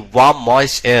the warm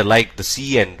moist air like the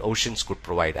sea and oceans could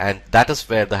provide, and that is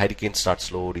where the hurricane starts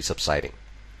slowly subsiding.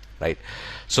 Right.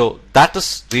 So that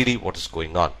is really what is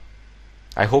going on.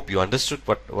 I hope you understood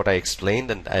what I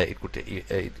explained, and I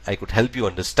could help you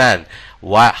understand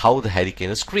how the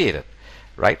hurricane is created.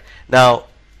 Right. Now,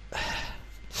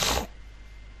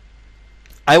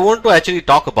 I want to actually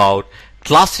talk about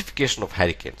classification of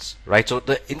hurricanes. Right. So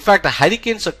in fact, the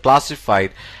hurricanes are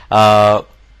classified.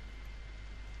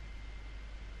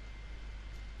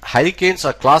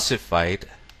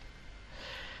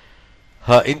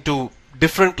 Into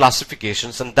different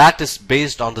classifications, and that is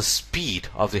based on the speed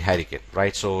of the hurricane.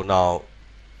 Right. So now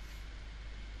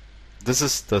this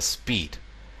is the speed.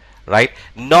 Right.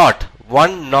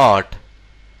 One knot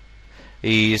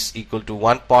is equal to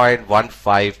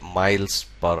 1.15 miles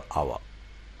per hour.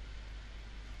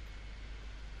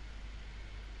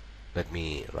 Let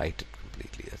me write it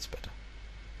completely, that's better.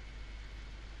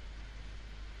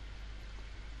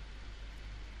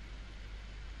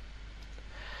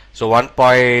 So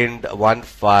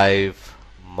 1.15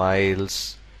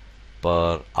 miles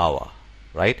per hour,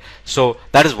 right? So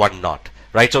that is 1 knot,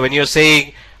 right? So when you're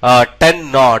saying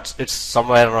 10 knots, it's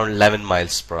somewhere around 11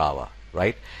 miles per hour,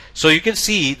 right? So you can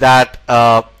see that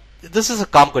this is a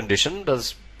calm condition.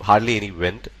 There's hardly any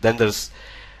wind. Then there's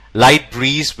light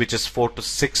breeze, which is 4 to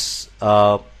 6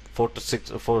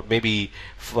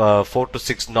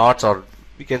 knots, or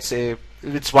we can say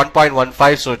it's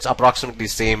 1.15, so it's approximately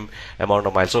same amount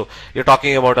of miles. So you're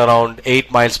talking about around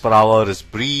 8 miles per hour is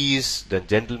breeze. Then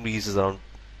gentle breeze is around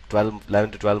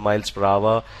 11 to 12 miles per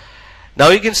hour. Now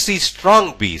you can see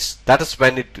strong breeze. That is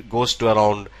when it goes to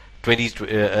around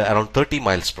 30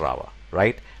 miles per hour,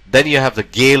 right? Then you have the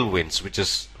gale winds, which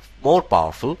is more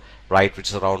powerful, right, which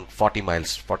is around 45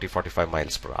 miles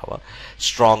per hour.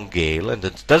 Strong gale, and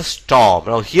then there's storm.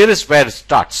 Now here is where it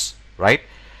starts, right?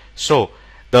 So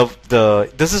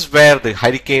this is where the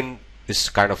hurricane is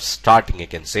kind of starting, I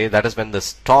can say. That is when the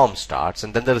storm starts,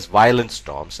 and then there is violent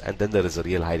storms, and then there is a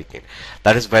real hurricane.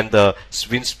 That is when the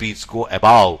wind speeds go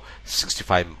above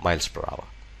 65 miles per hour.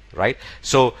 Right.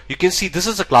 So you can see this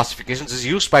is a classification. This is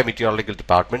used by meteorological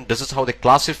department. This is how they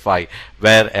classify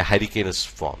where a hurricane is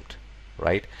formed.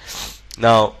 Right.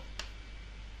 Now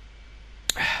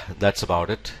that's about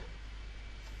it.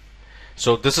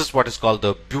 So this is what is called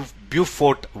the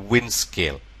Beaufort wind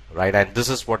scale. right? And this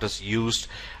is what is used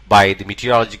by the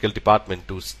meteorological department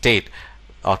to state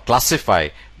or classify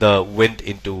the wind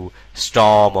into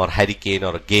storm or hurricane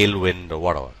or a gale wind or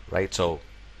whatever, right? So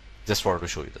just wanted to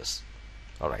show you this.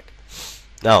 All right.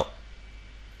 Now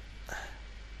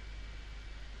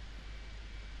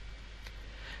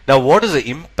what is the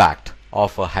impact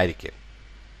of a hurricane?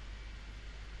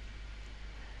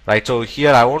 Right, so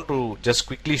here I want to just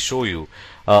quickly show you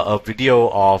a video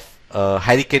of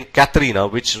Hurricane Katrina,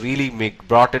 which really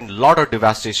brought in a lot of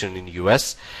devastation in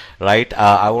US. Right,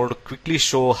 I want to quickly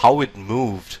show how it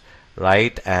moved,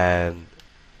 right, and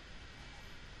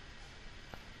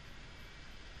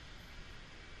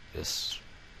yes.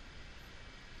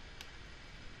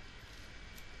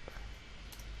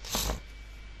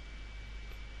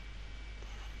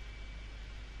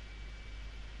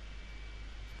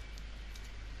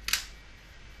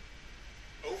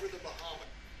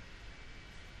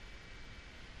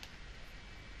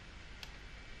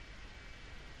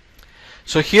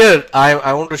 So here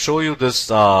I want to show you this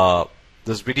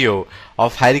this video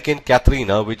of Hurricane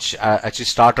Katrina, which actually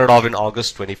started off in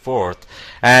August 24th,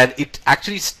 and it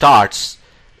actually starts.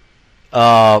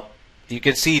 You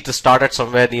can see it started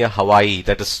somewhere near Hawaii.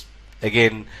 That is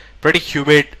again pretty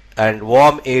humid and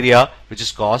warm area, which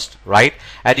is caused, right?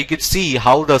 And you can see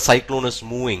how the cyclone is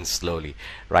moving slowly,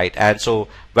 right? And so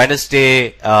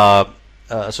Wednesday.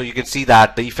 So you can see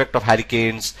that the effect of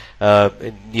hurricanes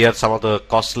near some of the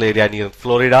coastal area near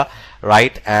Florida,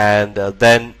 right? And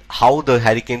then how the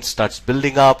hurricane starts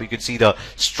building up. You can see the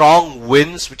strong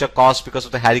winds which are caused because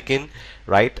of the hurricane,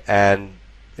 right? And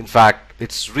in fact,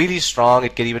 it's really strong.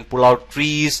 It can even pull out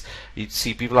trees. You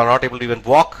see people are not able to even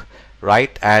walk,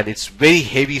 right? And it's very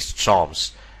heavy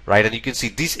storms, right? And you can see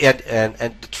these and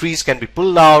the trees can be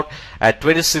pulled out. At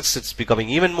 26, it's becoming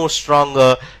even more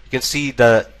stronger. You can see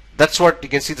that's what you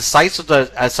can see, the size of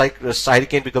the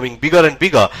hurricane becoming bigger and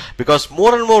bigger, because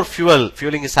more and more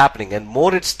fueling is happening, and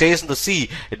more it stays in the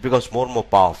sea, it becomes more and more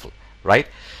powerful, right?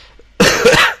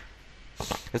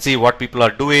 And see what people are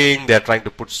doing. They're trying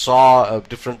to put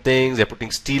different things. They're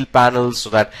putting steel panels so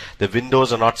that the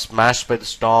windows are not smashed by the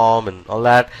storm and all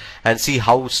that. And see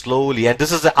how slowly, and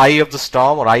this is the eye of the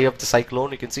storm or eye of the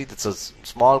cyclone. You can see it's a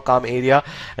small calm area,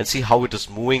 and see how it is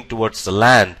moving towards the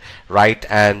land, right?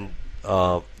 And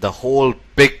the whole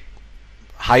big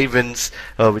high winds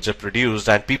which are produced,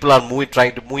 and people are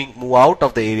trying to move out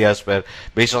of the areas where,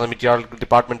 based on the meteorological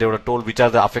department, they were told which are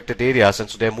the affected areas, and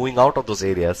so they're moving out of those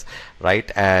areas,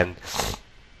 right? And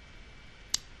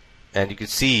you can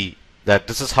see that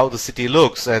this is how the city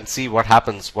looks, and see what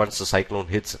happens once the cyclone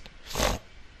hits it.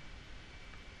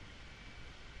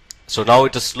 So now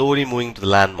it is slowly moving to the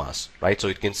landmass, right? So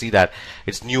you can see that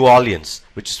it's New Orleans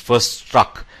which is first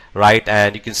struck, right?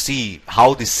 And you can see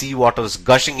how the seawater is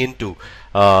gushing into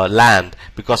land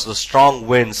because of the strong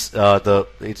winds.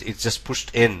 It's just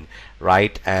pushed in,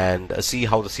 right? And see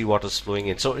how the seawater is flowing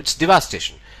in. So it's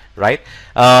devastation, right?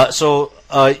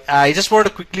 I just want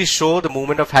to quickly show the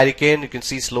movement of hurricane. You can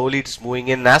see slowly it's moving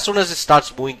in. And as soon as it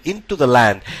starts moving into the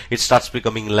land, it starts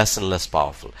becoming less and less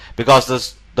powerful, because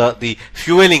the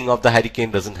fueling of the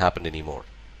hurricane doesn't happen anymore,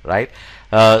 right?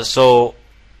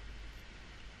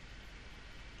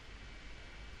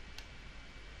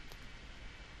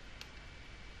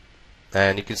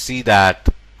 And you can see that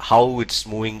how it's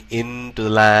moving into the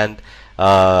land,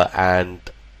 and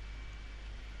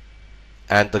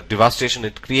the devastation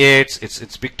it creates.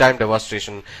 It's big time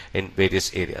devastation in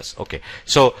various areas. Okay,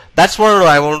 so that's what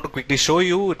I wanted to quickly show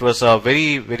you. It was a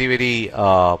very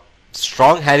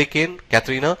strong hurricane,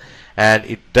 Katrina, and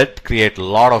it did create a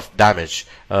lot of damage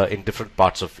in different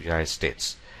parts of the United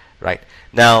States, right?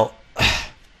 Now,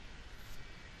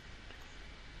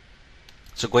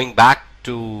 so going back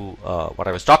to what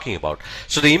I was talking about.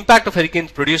 So the impact of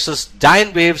hurricanes produces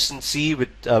giant waves in sea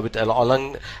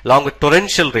along with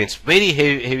torrential rains, very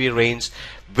heavy rains,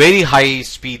 very high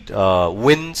speed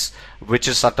winds, which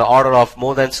is at the order of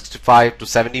more than 65 to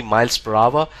 70 miles per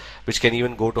hour, which can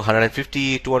even go to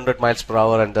 150, 200 miles per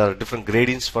hour, and there are different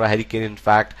gradients for a hurricane, in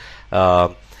fact.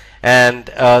 Then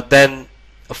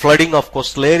flooding of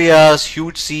coastal areas,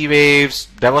 huge sea waves,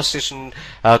 devastation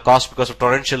caused because of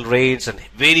torrential rains, and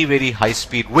very high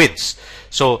speed winds.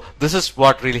 So this is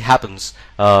what really happens,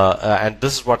 and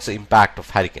this is what's the impact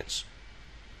of hurricanes.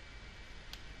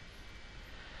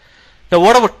 Now,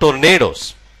 what about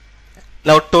tornadoes?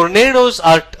 Now, tornadoes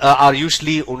are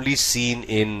usually only seen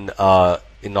in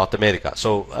North America.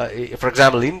 So, for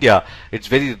example, India, it's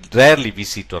very rarely we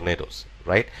see tornadoes,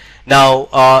 right? Now,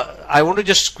 I want to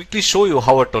just quickly show you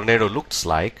how a tornado looks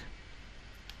like.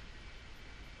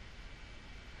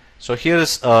 So here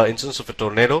is instance of a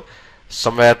tornado.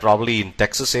 somewhere probably in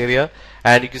Texas area,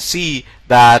 and you can see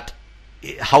that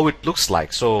how it looks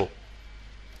like. So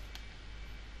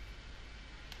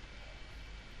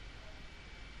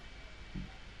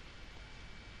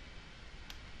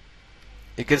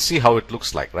you can see how it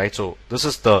looks like, right? So this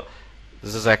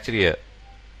is actually a,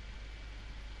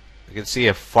 you can see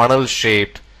a funnel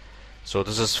shaped. So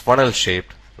this is funnel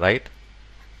shaped, right?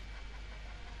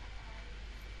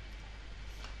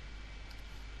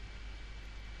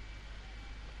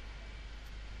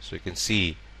 So you can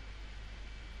see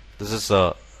this is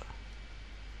a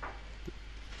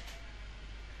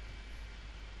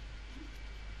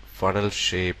funnel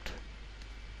shaped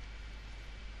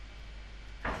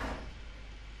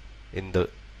in the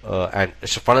and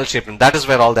it's a funnel shaped, and that is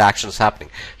where all the action is happening.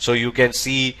 So you can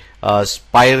see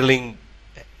spiraling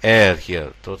air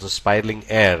here. So it's a spiraling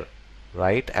air,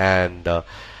 right? And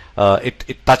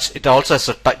it also has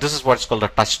a this is what's called a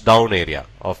touchdown area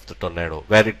of the tornado,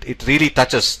 where it really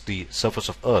touches the surface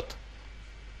of Earth.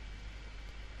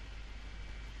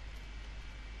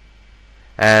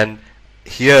 And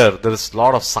here there is a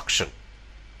lot of suction.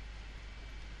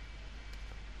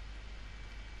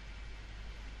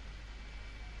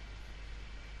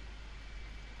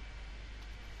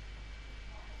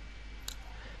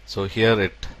 So here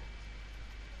it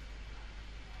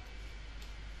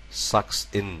sucks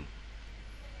in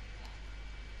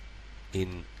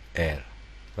air,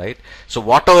 right? So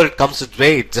whatever it comes its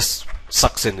way, it just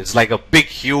sucks in. It's like a big,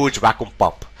 huge vacuum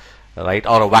pump, right?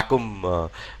 Or a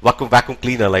vacuum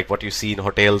cleaner, like what you see in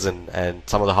hotels and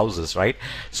some of the houses, right?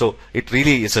 So it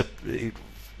really is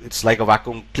it's like a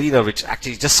vacuum cleaner which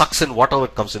actually just sucks in whatever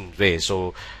comes in way.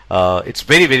 So it's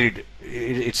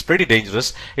it's pretty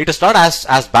dangerous. It is not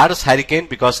as bad as hurricane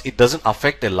because it doesn't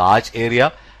affect a large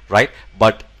area, right?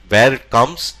 But where it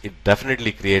comes, it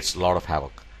definitely creates a lot of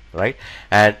havoc, right?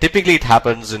 And typically it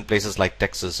happens in places like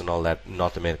Texas and all that in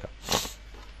North America.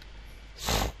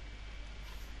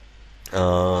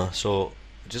 So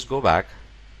just go back.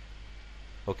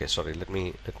 Okay, sorry.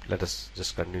 Let us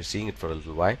just continue seeing it for a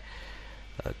little while.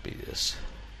 Let me just.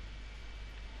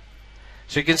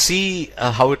 So you can see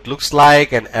how it looks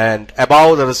like, and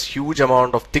above there is huge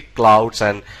amount of thick clouds,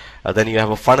 and then you have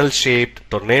a funnel shaped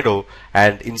tornado,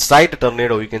 and inside the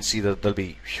tornado you can see that there'll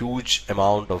be huge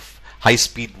amount of high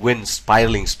speed winds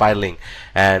spiraling,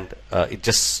 and it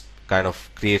just kind of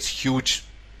creates huge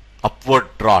upward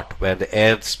draught where the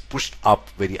air is pushed up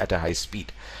at a high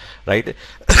speed, right?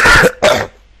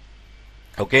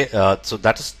 Okay, so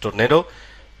that is tornado,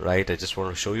 right? I just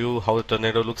want to show you how the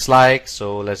tornado looks like.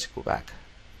 So let's go back.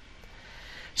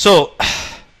 So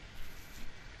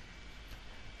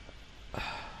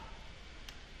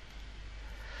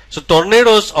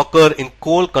tornadoes occur in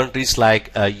cold countries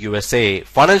like USA.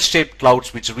 Funnel-shaped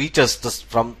clouds which reaches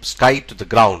from sky to the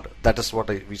ground. That is what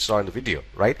we saw in the video,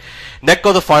 right? Neck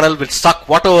of the funnel will suck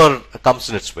whatever comes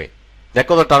in its way. Neck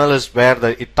of the tunnel is where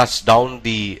it touches down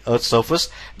the Earth's surface.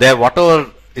 There,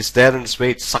 whatever is there in its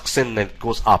way, it sucks in and it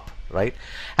goes up, right?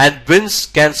 And winds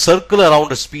can circle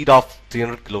around a speed of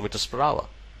 300 kilometers per hour.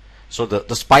 So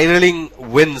the spiraling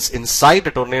winds inside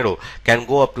the tornado can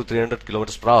go up to 300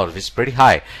 kilometers per hour, which is pretty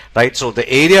high, right? So the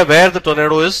area where the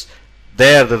tornado is,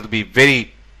 there will be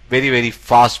very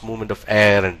fast movement of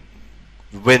air and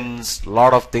winds, a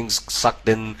lot of things sucked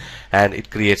in, and it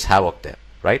creates havoc there,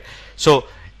 right? So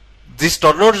these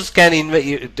tornadoes can even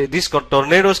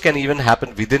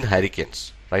happen within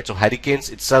hurricanes, right? So hurricanes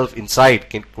itself inside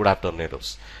could have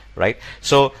tornadoes, right?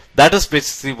 So that is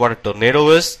basically what a tornado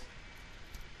is.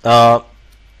 Now,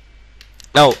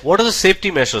 what are the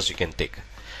safety measures you can take?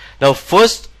 Now,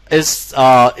 first is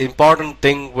important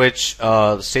thing which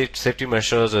safety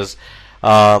measures is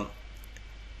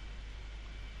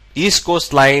East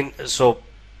Coast line. So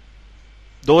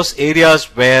those areas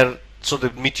where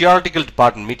the meteorological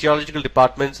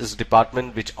department is a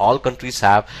department which all countries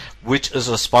have, which is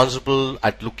responsible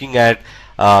at looking at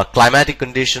climatic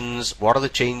conditions. What are the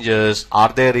changes? Are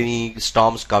there any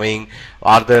storms coming?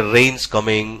 Are there rains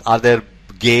coming? Are there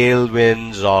gale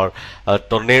winds or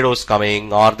tornadoes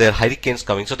coming? Are there hurricanes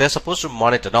coming? So they're supposed to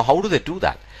monitor. Now, how do they do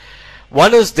that?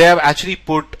 One is they have actually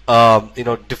put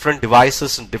different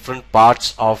devices in different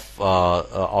parts of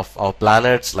our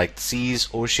planets, like seas,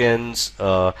 oceans,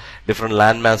 different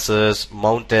land masses,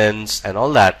 mountains, and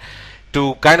all that,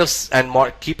 to kind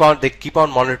of keep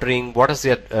on monitoring what is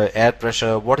the air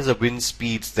pressure, what is the wind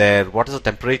speeds there, what is the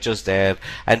temperatures there,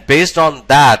 and based on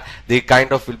that they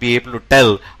kind of will be able to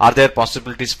tell are there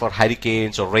possibilities for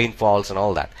hurricanes or rainfalls and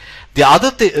all that. The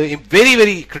other thing,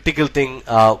 very critical thing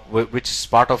which is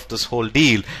part of this whole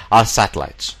deal, are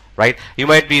satellites, right? You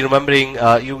might be remembering,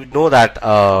 you know that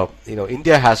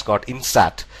India has got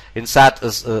INSAT. INSAT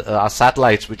is our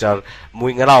satellites which are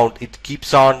moving around. It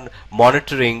keeps on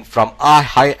monitoring from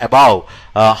high above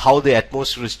how the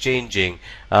atmosphere is changing,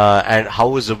 and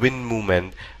how is the wind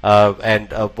movement,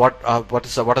 and what are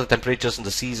the temperatures in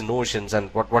the seas and oceans,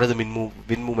 and what are the wind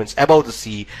movements above the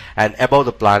sea and above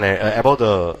the planet, above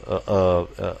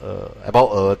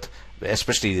Earth,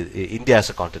 especially India as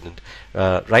a continent,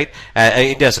 right?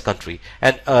 India as a country,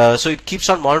 and so it keeps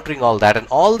on monitoring all that, and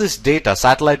all this data,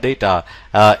 satellite data,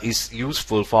 is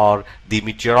useful for the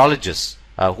meteorologists,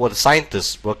 who are the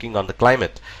scientists working on the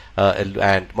climate,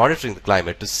 and monitoring the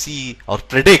climate to see or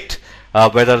predict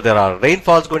whether there are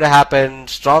rainfalls going to happen,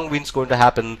 strong winds going to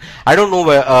happen. I don't know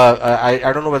where.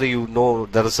 I don't know whether you know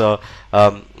there is a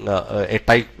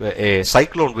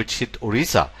cyclone which hit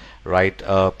Orissa, right?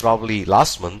 Probably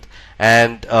last month.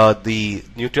 And the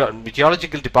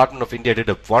Meteorological Department of India did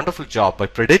a wonderful job by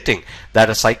predicting that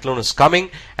a cyclone is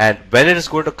coming, and when it is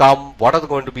going to come, what are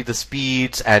going to be the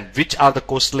speeds, and which are the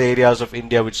coastal areas of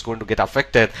India which is going to get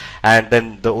affected. And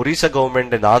then the Orissa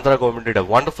government and the Andhra government did a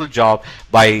wonderful job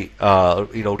by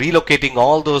relocating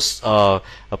all those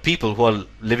people who are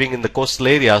living in the coastal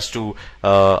areas to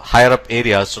higher up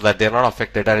areas so that they are not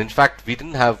affected. And in fact, we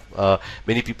didn't have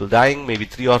many people dying, maybe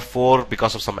 3 or 4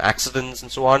 because of some accidents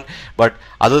and so on. But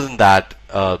other than that,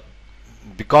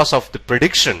 because of the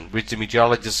prediction which the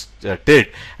meteorologists did,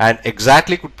 and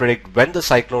exactly could predict when the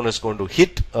cyclone is going to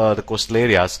hit the coastal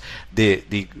areas, they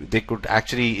could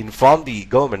actually inform the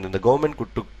government, and the government could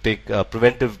take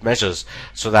preventive measures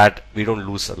so that we don't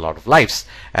lose a lot of lives.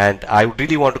 And I would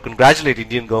really want to congratulate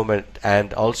Indian government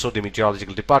and also the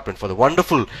Meteorological Department for the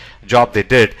wonderful job they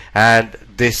did, and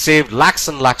they saved lakhs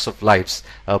and lakhs of lives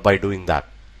by doing that.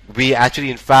 We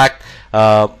actually, in fact,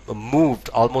 moved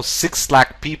almost 6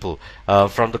 lakh people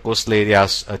from the coastal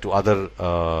areas to other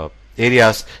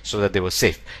areas so that they were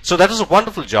safe. So that was a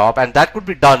wonderful job, and that could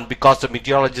be done because the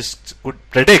meteorologists could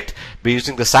predict by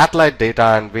using the satellite data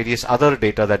and various other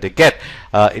data that they get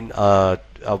on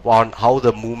how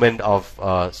the movement of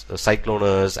cyclone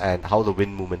is and how the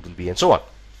wind movement will be and so on.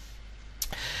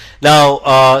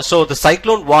 Now, so the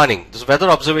cyclone warning, this weather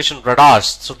observation radars.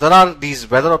 So there are these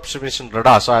weather observation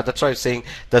radars. So that's why I'm saying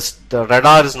this, the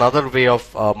radar is another way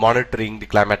of monitoring the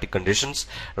climatic conditions,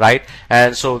 right?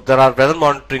 And so there are weather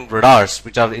monitoring radars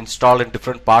which are installed in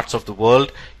different parts of the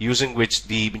world, using which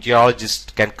the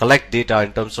meteorologist can collect data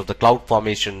in terms of the cloud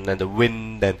formation and the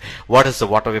wind and what is the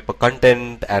water vapor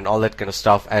content and all that kind of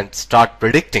stuff, and start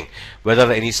predicting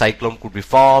whether any cyclone could be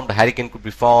formed, a hurricane could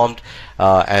be formed,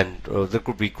 and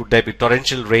could there be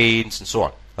torrential rains and so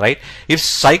on, right? If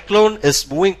cyclone is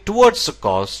moving towards the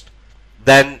coast,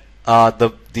 then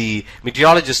the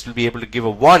meteorologist will be able to give a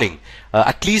warning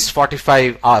at least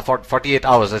 48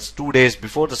 hours, that's 2 days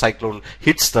before the cyclone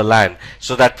hits the land,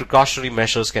 so that precautionary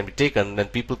measures can be taken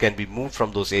and people can be moved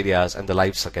from those areas and the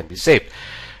lives can be saved.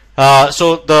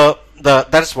 So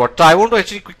that's what I want to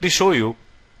actually quickly show you.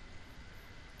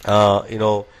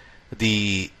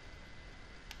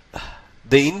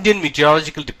 The Indian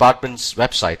Meteorological Department's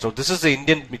website. So this is the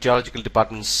Indian Meteorological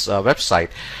Department's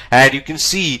website, and you can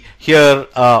see here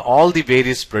all the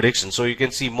various predictions. So you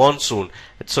can see monsoon.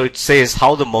 So it says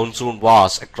how the monsoon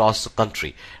was across the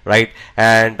country, right?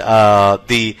 And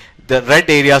the red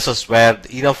areas is where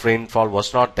enough rainfall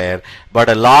was not there, but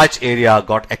a large area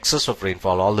got excess of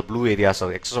rainfall. All the blue areas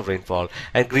are excess of rainfall,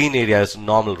 and green areas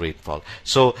normal rainfall.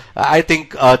 So I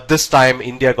think this time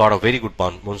India got a very good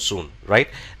monsoon, right?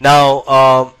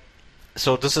 Now,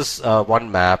 so this is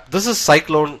one map. This is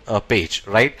cyclone page,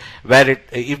 right? Where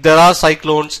if there are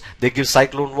cyclones, they give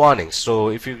cyclone warnings. So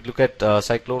if you look at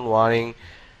cyclone warning,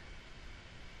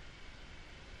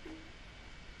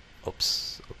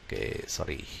 oops, okay,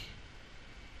 sorry.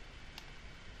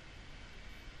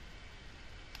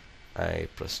 I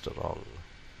pressed the wrong.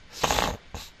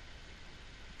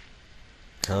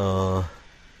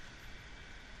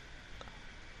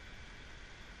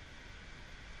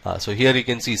 So here you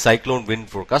can see cyclone wind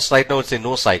forecast. Right now it's a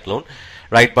no cyclone,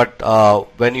 right? But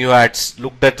when you had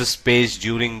looked at this page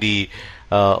during the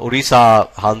Orissa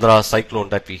Andhra cyclone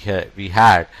that we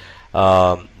had,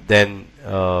 then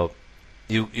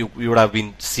you would have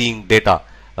been seeing data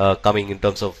coming in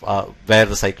terms of where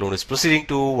the cyclone is proceeding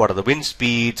to, what are the wind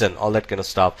speeds and all that kind of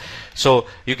stuff. So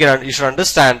you should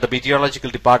understand the meteorological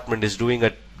department is doing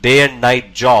a day and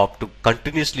night job to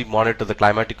continuously monitor the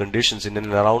climatic conditions in and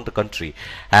around the country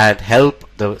and help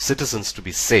the citizens to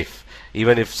be safe.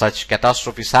 Even if such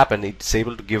catastrophes happen, it's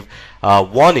able to give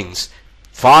warnings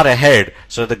far ahead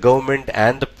so the government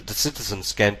and the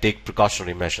citizens can take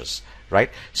precautionary measures, right?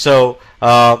 So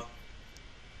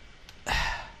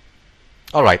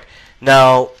All right.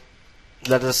 Now,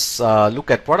 let us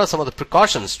look at what are some of the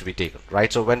precautions to be taken,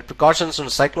 right? So when precautions in a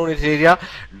cyclonic area,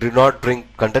 do not drink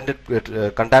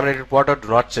contaminated water, do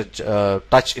not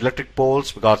touch electric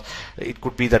poles, because it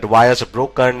could be that wires are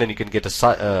broken and you can get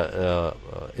a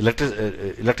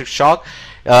electric shock.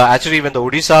 Actually, when the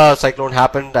Odisha cyclone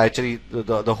happened, actually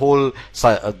the whole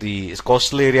the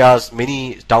coastal areas,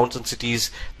 many towns and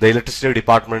cities, the electricity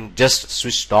department just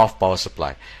switched off power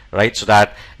supply, right? So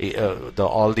that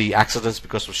all the accidents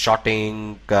because of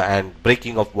shorting and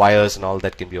breaking of wires and all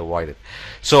that can be avoided.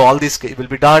 So all this will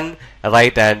be done,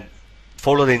 right? And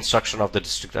follow the instruction of the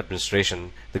district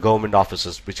administration, the government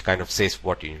offices, which kind of says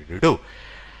what you need to do.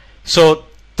 So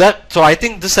I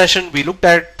think this session we looked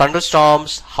at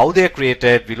thunderstorms, how they are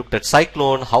created. We looked at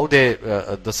cyclone, how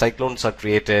the cyclones are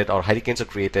created or hurricanes are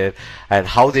created, and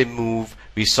how they move.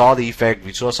 We saw the effect.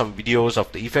 We saw some videos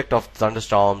of the effect of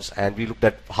thunderstorms, and we looked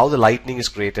at how the lightning is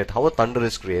created, how the thunder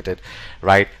is created,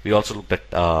 right? We also looked at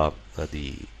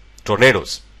the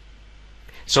tornadoes.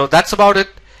 So that's about it.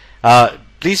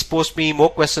 Please post me more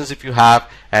questions if you have,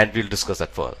 and we'll discuss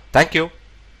that further. Thank you.